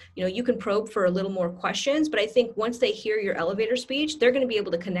of, you can probe for a little more questions, but I think once they hear your elevator speech, they're going to be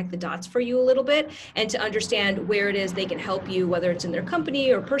able to connect the dots for you a little bit and to understand where it is they can help you, whether it's in their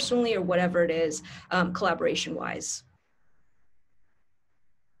company or personally or whatever it is, collaboration wise.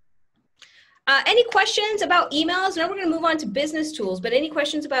 Any questions about emails? Now we're going to move on to business tools, but any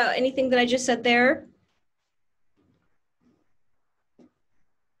questions about anything that I just said there?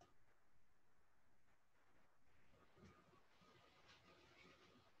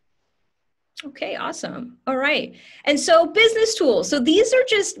 Okay, awesome. All right. And so business tools. So these are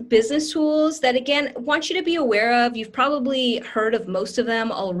just business tools that, again, want you to be aware of. You've probably heard of most of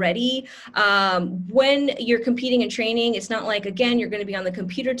them already. When you're competing and training, it's not like, again, you're going to be on the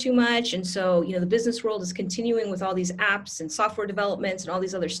computer too much. And so, the business world is continuing with all these apps and software developments and all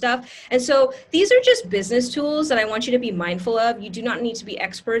these other stuff. And so these are just business tools that I want you to be mindful of. You do not need to be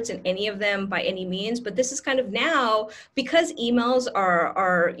experts in any of them by any means, but this is kind of now, because emails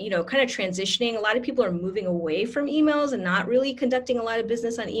are kind of transitioning. A lot of people are moving away from emails and not really conducting a lot of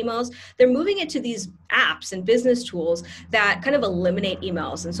business on emails. They're moving it to these apps and business tools that kind of eliminate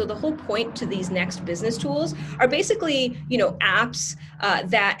emails. And so the whole point to these next business tools are basically, apps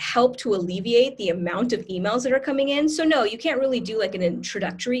that help to alleviate the amount of emails that are coming in. So no, you can't really do like an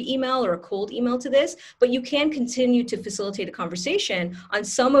introductory email or a cold email to this, but you can continue to facilitate a conversation on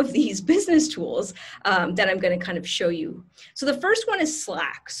some of these business tools that I'm going to kind of show you. So the first one is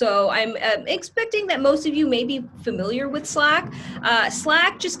Slack. So I'm I'm expecting that most of you may be familiar with Slack.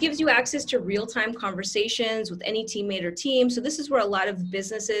 Slack just gives you access to real-time conversations with any teammate or team. So this is where a lot of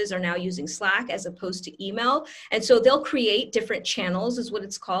businesses are now using Slack as opposed to email. And so they'll create different channels is what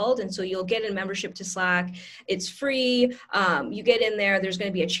it's called. And so you'll get a membership to Slack. It's free. You get in there, there's going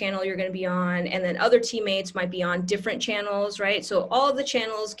to be a channel you're going to be on, and then other teammates might be on different channels, right? So all of the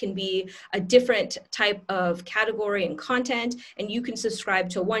channels can be a different type of category and content, and you can subscribe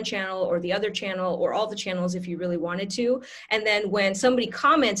to one channel or the other channel or all the channels if you really wanted to. And then when somebody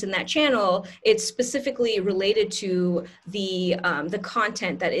comments in that channel, it's specifically related to the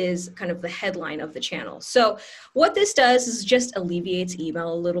content that is kind of the headline of the channel. So what this does is just alleviates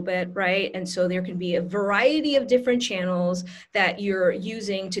email a little bit, right? And so there can be a variety of different channels that you're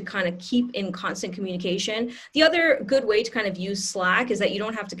using to kind of keep in constant communication. The other good way to kind of use Slack is that you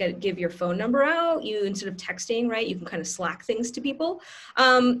don't have to give your phone number out. You, instead of texting, right, you can kind of Slack things to people.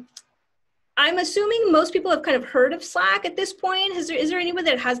 I'm assuming most people have kind of heard of Slack at this point. Is there anyone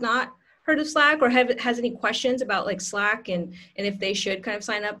that has not heard of Slack or has any questions about like Slack and if they should kind of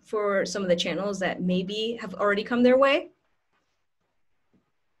sign up for some of the channels that maybe have already come their way?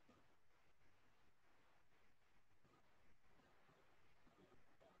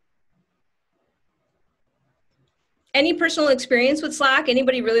 Any personal experience with Slack?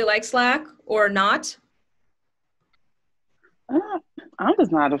 Anybody really like Slack or not? I'm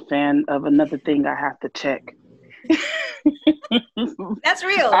just not a fan of another thing I have to check. That's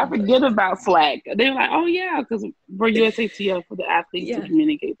real. I forget about Slack. They're like, oh yeah, because for USATF, for the athletes to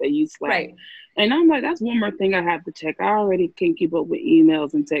communicate, they use Slack. Right. And I'm like, that's one more thing I have to check. I already can't keep up with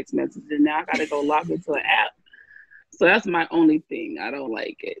emails and text messages, and now I got to go log into an app. So that's my only thing. I don't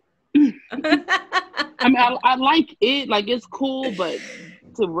like it. I mean, I like it. Like, it's cool, but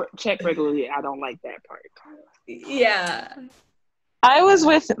to check regularly, I don't like that part. Yeah. I was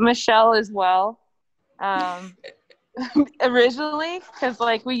with Michelle as well. Originally, because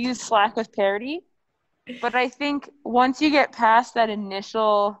like we use Slack with Parity, but I think once you get past that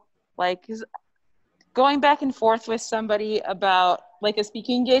initial, like going back and forth with somebody about like a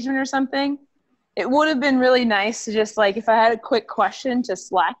speaking engagement or something, it would have been really nice to just like, if I had a quick question, to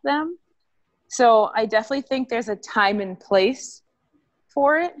Slack them. So I definitely think there's a time and place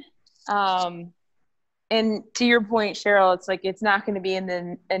for it. And to your point, Cheryl, it's like, it's not going to be in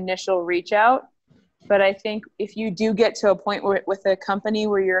the initial reach out. But I think if you do get to a point where with a company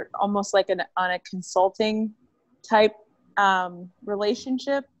where you're almost like on a consulting type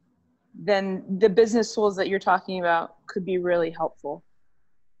relationship, then the business tools that you're talking about could be really helpful.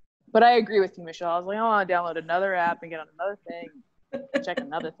 But I agree with you, Michelle. I was like, I want to download another app and get on another thing, check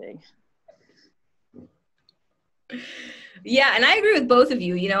another thing. Yeah, and I agree with both of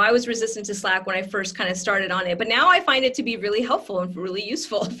you. You know, I was resistant to Slack when I first kind of started on it, but now I find it to be really helpful and really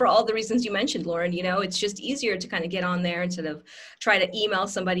useful for all the reasons you mentioned, Lauren. You know, it's just easier to kind of get on there instead of try to email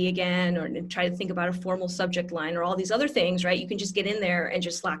somebody again or try to think about a formal subject line or all these other things, right? You can just get in there and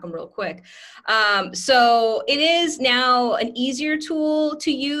just Slack them real quick. So it is now an easier tool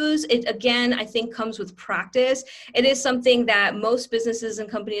to use. It, again, I think comes with practice. It is something that most businesses and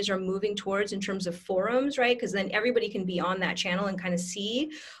companies are moving towards in terms of forums, right? Because then everybody can be on that channel and kind of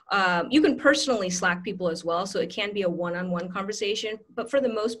see. You can personally Slack people as well, so it can be a one-on-one conversation, but for the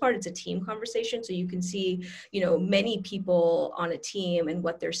most part, it's a team conversation, so you can see, you know, many people on a team and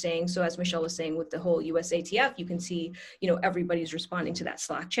what they're saying. So as Michelle was saying with the whole USATF, you can see, you know, everybody's responding to that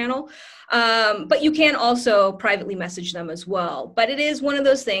Slack channel. But you can also privately message them as well. But it is one of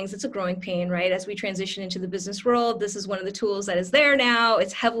those things, it's a growing pain, right? As we transition into the business world, this is one of the tools that is there now.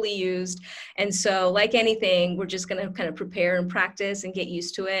 It's heavily used. And so like anything, we're just going to kind of prepare and practice and get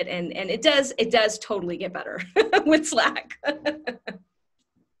used to it. And it does totally get better with Slack.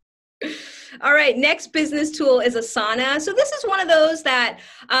 All right, next business tool is Asana. So this is one of those that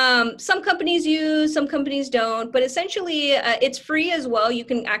some companies use, some companies don't, but essentially it's free as well. You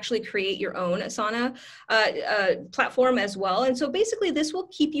can actually create your own Asana platform as well. And so basically this will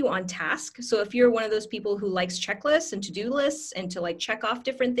keep you on task. So if you're one of those people who likes checklists and to-do lists and to like check off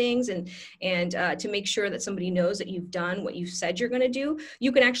different things and to make sure that somebody knows that you've done what you've said you're going to do,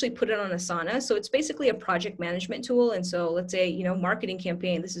 you can actually put it on Asana. So it's basically a project management tool. And so let's say, you know, marketing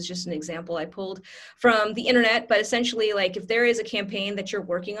campaign, this is just an example I pulled from the internet, but essentially like if there is a campaign that you're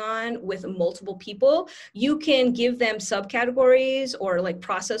working on with multiple people, you can give them subcategories or like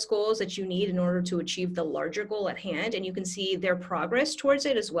process goals that you need in order to achieve the larger goal at hand. And you can see their progress towards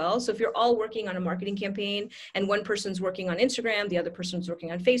it as well. So if you're all working on a marketing campaign and one person's working on Instagram, the other person's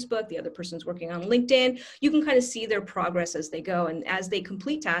working on Facebook, the other person's working on LinkedIn, you can kind of see their progress as they go. And as they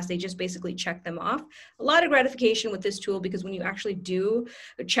complete tasks, they just basically check them off. A lot of gratification with this tool because when you actually do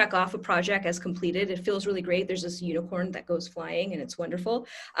check off a project project as completed. It feels really great. There's this unicorn that goes flying and it's wonderful.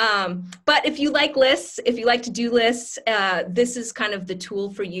 But if you like lists, if you like to-do lists, this is kind of the tool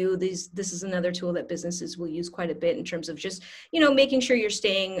for you. This is another tool that businesses will use quite a bit in terms of just, making sure you're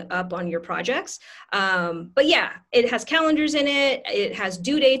staying up on your projects. But yeah, it has calendars in it. It has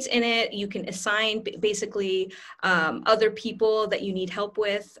due dates in it. You can assign basically other people that you need help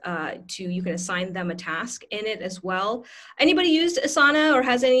with you can assign them a task in it as well. Anybody used Asana or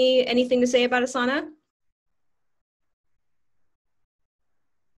has anything to say about Asana?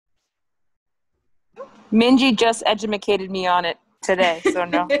 Minji just educated me on it today, so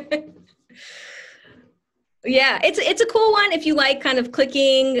no. Yeah, it's a cool one if you like kind of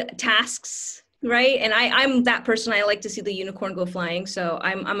clicking tasks, right? And I'm that person. I like to see the unicorn go flying, so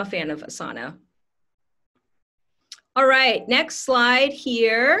I'm a fan of Asana. All right, next slide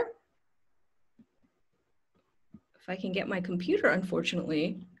here. If I can get my computer,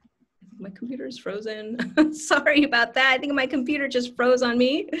 unfortunately. My computer is frozen. Sorry about that. I think my computer just froze on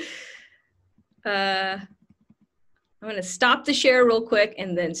me. I'm going to stop the share real quick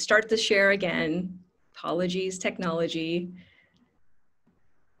and then start the share again. Apologies, technology.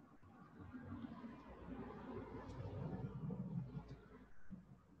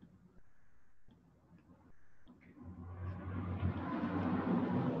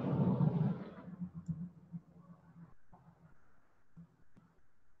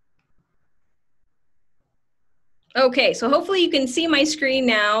 Okay, so hopefully you can see my screen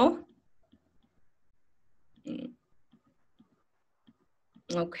now.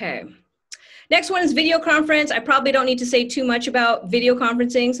 Okay. Next one is video conference. I probably don't need to say too much about video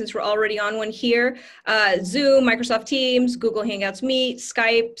conferencing since we're already on one here. Zoom, Microsoft Teams, Google Hangouts Meet,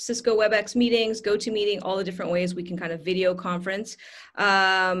 Skype, Cisco WebEx meetings, GoToMeeting, all the different ways we can kind of video conference.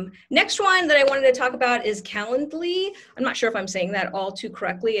 Next one that I wanted to talk about is Calendly. I'm not sure if I'm saying that all too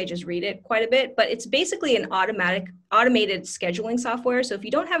correctly. I just read it quite a bit, but it's basically an automated scheduling software. So if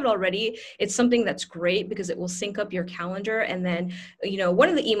you don't have it already, it's something that's great because it will sync up your calendar. And then, one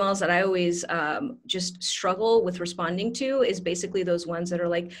of the emails that I always just struggle with responding to is basically those ones that are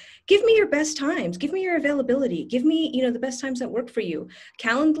like, give me your best times, give me your availability, give me, the best times that work for you.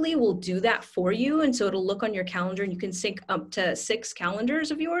 Calendly will do that for you. And so it'll look on your calendar and you can sync up to 6 calendars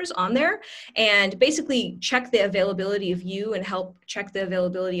of yours on there and basically check the availability of you and help check the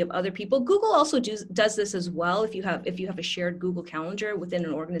availability of other people. Google also does this as well if you have a shared Google Calendar within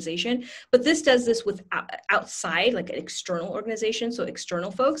an organization, but this does this with outside, like an external organization, so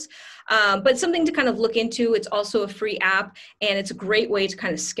external folks. But something to kind of look into. It's also a free app and it's a great way to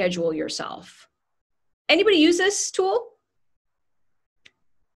kind of schedule yourself. Anybody use this tool?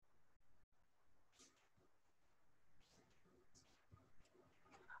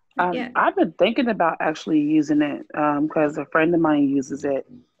 Yeah. I've been thinking about actually using it because a friend of mine uses it.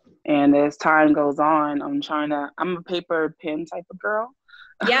 And as time goes on, I'm a paper pen type of girl.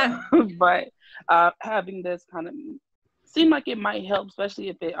 Yeah. But having this kind of seemed like it might help, especially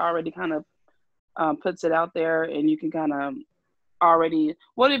if it already kind of puts it out there and you can kind of already,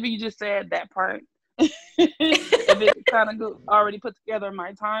 whatever you just said, that part, if it kind of already put together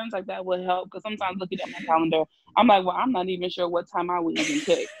my times, like that would help. Because sometimes looking at my calendar, I'm like, well, I'm not even sure what time I would even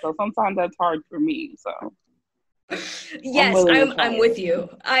pick. So sometimes that's hard for me. So yes, I'm with you.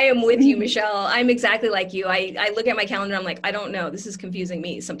 I am with you, Michelle. I'm exactly like you. I look at my calendar, I'm like, I don't know. This is confusing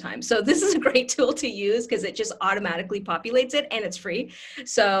me sometimes. So this is a great tool to use because it just automatically populates it and it's free.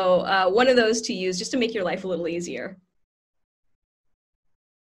 So one of those to use just to make your life a little easier.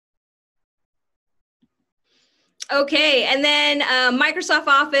 Okay, and then Microsoft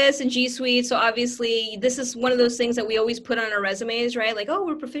Office and G Suite. So obviously, this is one of those things that we always put on our resumes, right? Like, oh,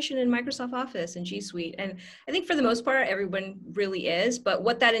 we're proficient in Microsoft Office and G Suite. And I think for the most part, everyone really is. But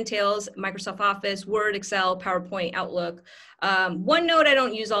what that entails, Microsoft Office, Word, Excel, PowerPoint, Outlook. OneNote, I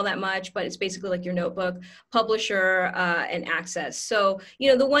don't use all that much, but it's basically like your notebook, Publisher, and Access. So,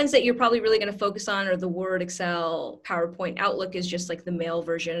 the ones that you're probably really going to focus on are the Word, Excel, PowerPoint. Outlook is just like the mail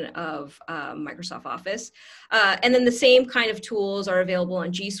version of Microsoft Office. And then the same kind of tools are available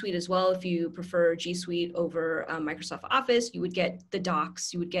on G Suite as well. If you prefer G Suite over Microsoft Office, you would get the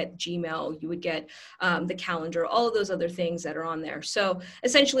Docs, you would get Gmail, you would get the calendar, all of those other things that are on there. So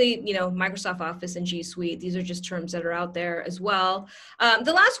essentially, Microsoft Office and G Suite, these are just terms that are out there as well.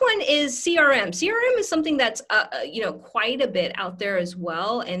 The last one is CRM. CRM is something that's, quite a bit out there as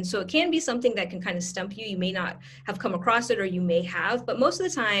well. And so it can be something that can kind of stump you. You may not have come across it, or you may have, but most of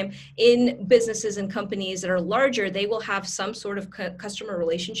the time in businesses and companies that are larger, they will have some sort of customer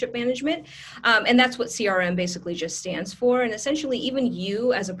relationship management. And that's what CRM basically just stands for. And essentially, even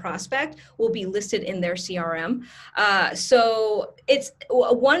you as a prospect will be listed in their CRM. So it's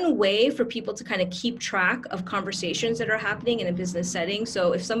one way for people to kind of keep track of conversations that are happening in a business setting.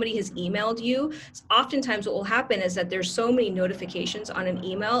 So if somebody has emailed you, oftentimes what will happen is that there's so many notifications on an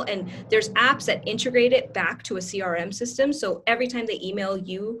email, and there's apps that integrate it back to a CRM system. So every time they email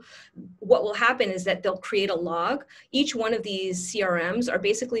you, what will happen is that they'll create a log. Each one of these CRMs are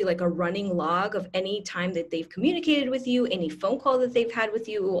basically like a running log of any time that they've communicated with you, any phone call that they've had with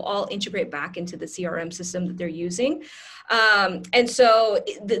you. It will all integrate back into the CRM system that they're using. And so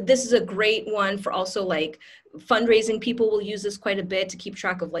this is a great one for also like fundraising. People will use this quite a bit to keep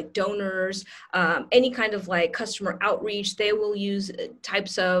track of like donors, any kind of like customer outreach. They will use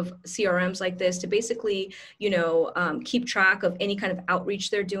types of CRMs like this to basically, keep track of any kind of outreach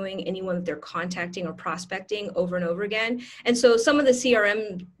they're doing, anyone that they're contacting or prospecting over and over again. And so some of the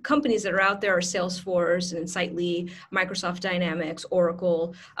CRM companies that are out there are Salesforce and Insightly, Microsoft Dynamics,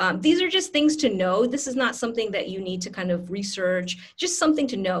 Oracle. These are just things to know. This is not something that you need to kind of research, just something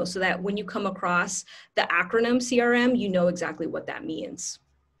to know so that when you come across the acronym CRM, you know exactly what that means.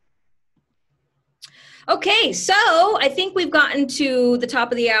 Okay, so I think we've gotten to the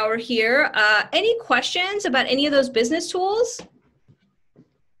top of the hour here. Any questions about any of those business tools?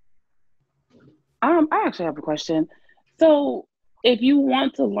 I actually have a question. So if you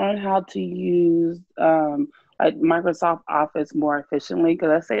want to learn how to use like Microsoft Office more efficiently,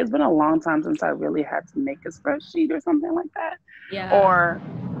 because I say it's been a long time since I really had to make a spreadsheet or something like that. Yeah. Or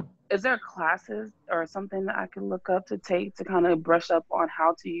is there classes or something that I can look up to take to kind of brush up on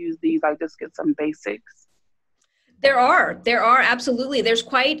how to use these? Like just get some basics? There are absolutely. There's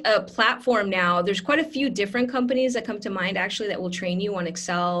quite a platform now. There's quite a few different companies that come to mind actually that will train you on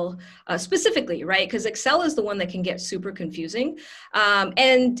Excel specifically, right? Because Excel is the one that can get super confusing.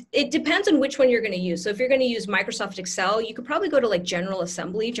 And it depends on which one you're going to use. So if you're going to use Microsoft Excel, you could probably go to like General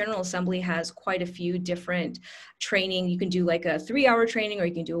Assembly. General Assembly has quite a few different training. You can do like a 3-hour training, or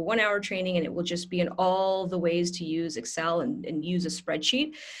you can do a 1-hour training, and it will just be in all the ways to use Excel and use a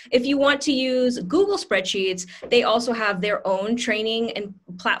spreadsheet. If you want to use Google Spreadsheets, they also have their own training and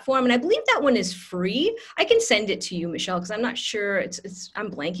platform, and I believe that one is free. I can send it to you, Michelle, because I'm not sure.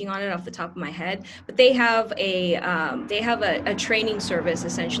 I'm blanking on it off the top of my head. But they have a training service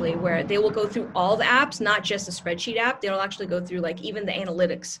essentially where they will go through all the apps, not just the spreadsheet app. They'll actually go through like even the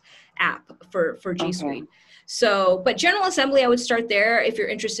analytics app for G Suite. Okay. So, but General Assembly, I would start there if you're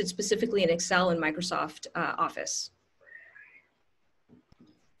interested specifically in Excel and Microsoft Office.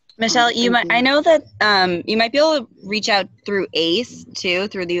 Michelle, I know that you might be able to reach out through ACE too,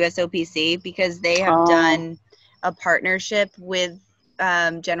 through the USOPC, because they have done a partnership with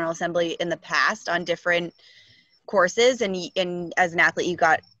General Assembly in the past on different courses, and as an athlete, you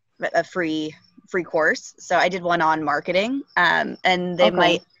got a free course. So I did one on marketing, and they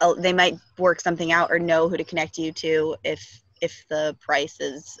might work something out or know who to connect you to if the price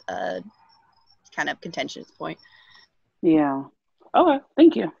is kind of contentious point. Yeah. Okay.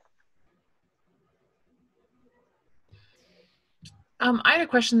 Thank you. I had a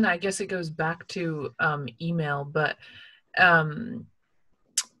question that I guess it goes back to email, but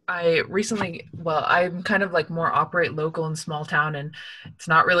I recently, I'm kind of like more operate local and small town, and it's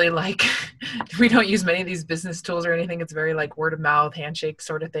not really like, we don't use many of these business tools or anything. It's very like word of mouth, handshake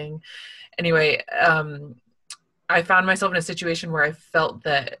sort of thing. Anyway, I found myself in a situation where I felt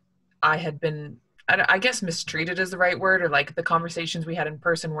that I had been, I guess mistreated is the right word, or like the conversations we had in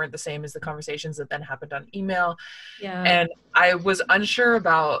person weren't the same as the conversations that then happened on email. Yeah. And I was unsure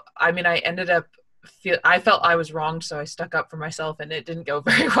about, I felt I was wronged, so I stuck up for myself, and it didn't go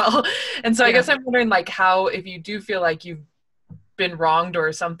very well. And so I guess I'm wondering like how, if you do feel like you've been wronged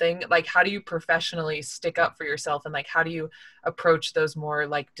or something, like how do you professionally stick up for yourself, and like how do you approach those more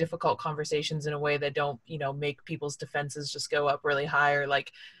like difficult conversations in a way that don't, make people's defenses just go up really high, or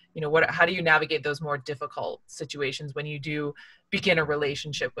like, how do you navigate those more difficult situations when you do begin a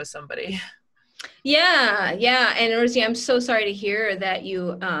relationship with somebody? Yeah. And Rosie, I'm so sorry to hear that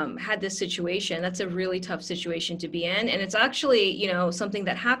you had this situation. That's a really tough situation to be in. And it's actually, something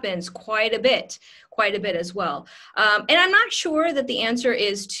that happens quite a bit quite a bit as well. And I'm not sure that the answer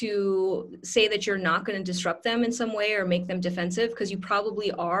is to say that you're not going to disrupt them in some way or make them defensive, because you probably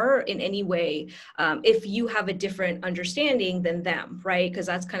are in any way, if you have a different understanding than them, right? Because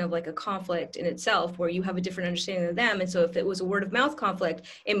that's kind of like a conflict in itself where you have a different understanding than them. And so if it was a word of mouth conflict,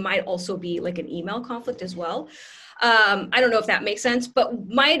 it might also be like an email conflict as well. I don't know if that makes sense, but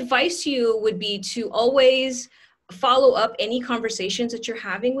my advice to you would be to always follow up any conversations that you're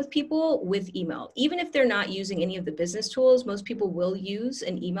having with people with email. Even if they're not using any of the business tools, most people will use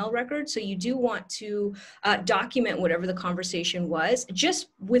an email record. So you do want to document whatever the conversation was, just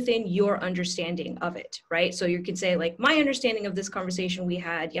within your understanding of it, right? So you could say like, my understanding of this conversation we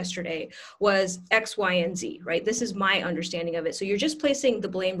had yesterday was X, Y, and Z, right? This is my understanding of it. So you're just placing the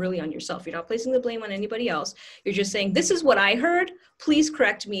blame really on yourself. You're not placing the blame on anybody else. You're just saying, this is what I heard. Please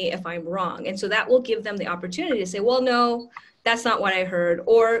correct me if I'm wrong. And so that will give them the opportunity to say, well, no, that's not what I heard.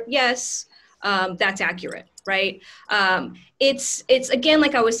 Or yes, that's accurate, right? It's again,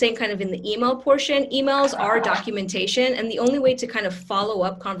 like I was saying, kind of in the email portion, emails are documentation. And the only way to kind of follow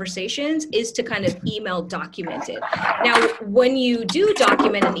up conversations is to kind of email document it. Now, when you do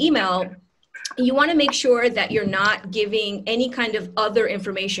document an email, you want to make sure that you're not giving any kind of other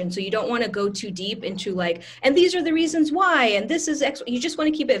information. So you don't want to go too deep into like, and these are the reasons why, and this is X. You just want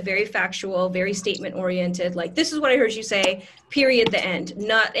to keep it very factual, very statement oriented. Like, this is what I heard you say, period, the end,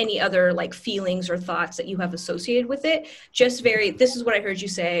 not any other like feelings or thoughts that you have associated with it. Just this is what I heard you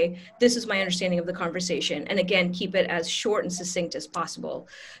say. This is my understanding of the conversation. And again, keep it as short and succinct as possible.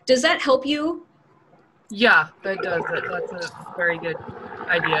 Does that help you? Yeah, that does. That's a very good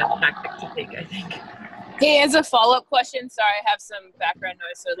idea and tactic to take, I think. Hey, as a follow-up question, sorry, I have some background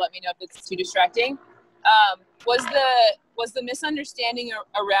noise, so let me know if it's too distracting. Was the misunderstanding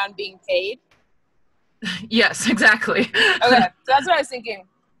around being paid? Yes, exactly. Okay, so that's what I was thinking.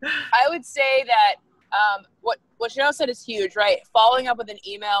 I would say that what Cheryl said is huge, right? Following up with an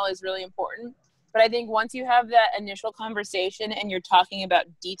email is really important. But I think once you have that initial conversation and you're talking about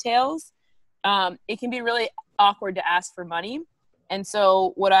details, it can be really awkward to ask for money. And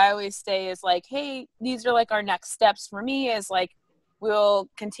so what I always say is like, hey, these are like our next steps for me is like, we'll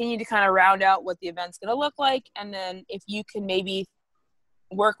continue to kind of round out what the event's going to look like. And then if you can maybe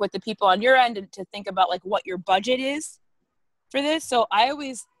work with the people on your end to think about like what your budget is for this. So I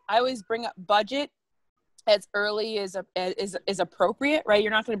always bring up budget as early as appropriate, right?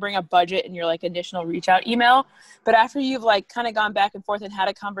 You're not going to bring up budget in your like initial reach out email, but after you've like kind of gone back and forth and had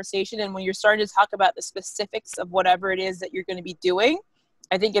a conversation, and when you're starting to talk about the specifics of whatever it is that you're going to be doing,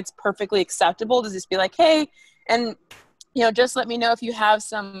 I think it's perfectly acceptable to just be like, hey, and just let me know if you have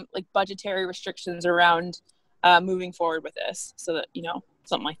some like budgetary restrictions around moving forward with this, so that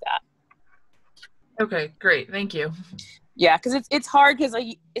something like that. Okay, great, thank you. Yeah, because it's hard because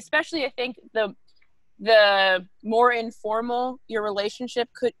like, especially I think the more informal your relationship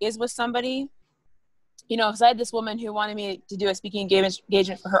is with somebody, because I had this woman who wanted me to do a speaking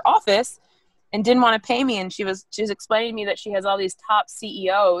engagement for her office and didn't want to pay me. And she was explaining to me that she has all these top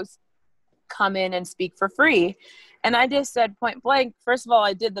CEOs come in and speak for free. And I just said point blank, first of all,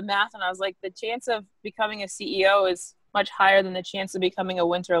 I did the math and I was like, the chance of becoming a CEO is much higher than the chance of becoming a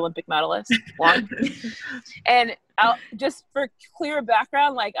Winter Olympic medalist. One. And just for clear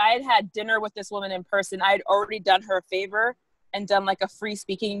background, like I had dinner with this woman in person. I had already done her a favor and done like a free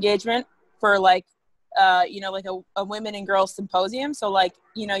speaking engagement for like, like a women and girls symposium. So like,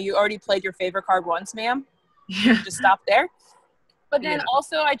 you already played your favor card once, ma'am. Just stop there. But then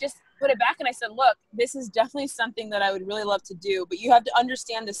also I just put it back and I said, look, this is definitely something that I would really love to do, but you have to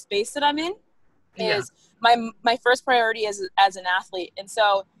understand the space that I'm in. Is my first priority as an athlete. And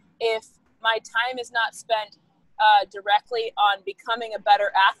so if my time is not spent directly on becoming a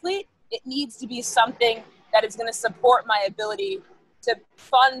better athlete, it needs to be something that is going to support my ability to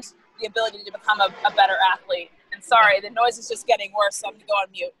fund the ability to become a better athlete. And sorry, the noise is just getting worse, so I'm going to go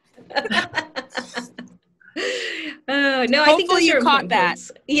on mute. No, I think you caught that.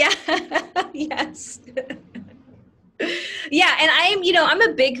 Yeah. Yes. Yeah, and I'm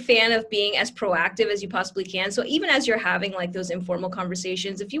a big fan of being as proactive as you possibly can. So even as you're having like those informal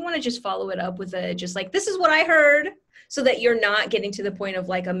conversations, if you want to just follow it up with just like, this is what I heard, so that you're not getting to the point of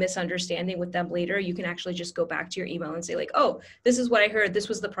like a misunderstanding with them later, you can actually just go back to your email and say like, oh, this is what I heard, this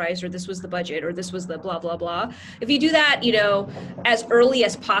was the price, or this was the budget, or this was the blah, blah, blah. If you do that, as early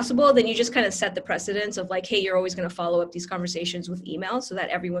as possible, then you just kind of set the precedence of like, hey, you're always going to follow up these conversations with email so that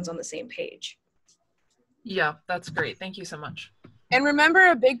everyone's on the same page. Yeah, that's great. Thank you so much. And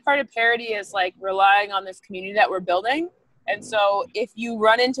remember, a big part of Parity is like relying on this community that we're building. And so if you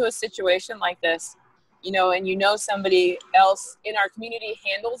run into a situation like this, and somebody else in our community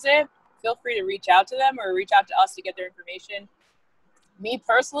handles it, feel free to reach out to them or reach out to us to get their information. Me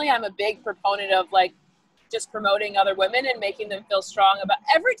personally, I'm a big proponent of like just promoting other women and making them feel strong about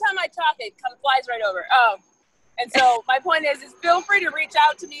every time I talk, it flies right over. And so my point is feel free to reach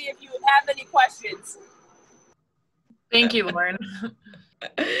out to me if you have any questions. Thank you, Lauren.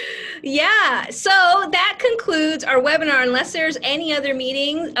 Yeah, so that concludes our webinar. Unless there's any other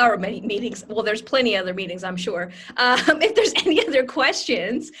meetings, or many meetings, well, there's plenty of other meetings, I'm sure. If there's any other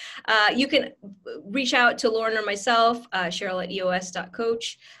questions, you can reach out to Lauren or myself, Cheryl at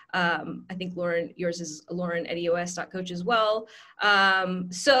eos.coach. I think Lauren, yours is Lauren at eos.coach as well.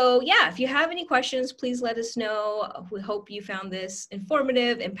 So yeah, if you have any questions, please let us know. We hope you found this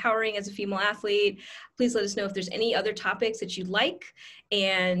informative, empowering as a female athlete. Please let us know if there's any other topics that you'd like.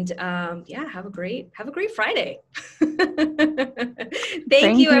 And yeah, have a great Friday.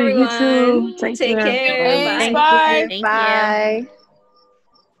 Thank you, everyone. You too. Take care. Thanks, Bye. bye. Bye.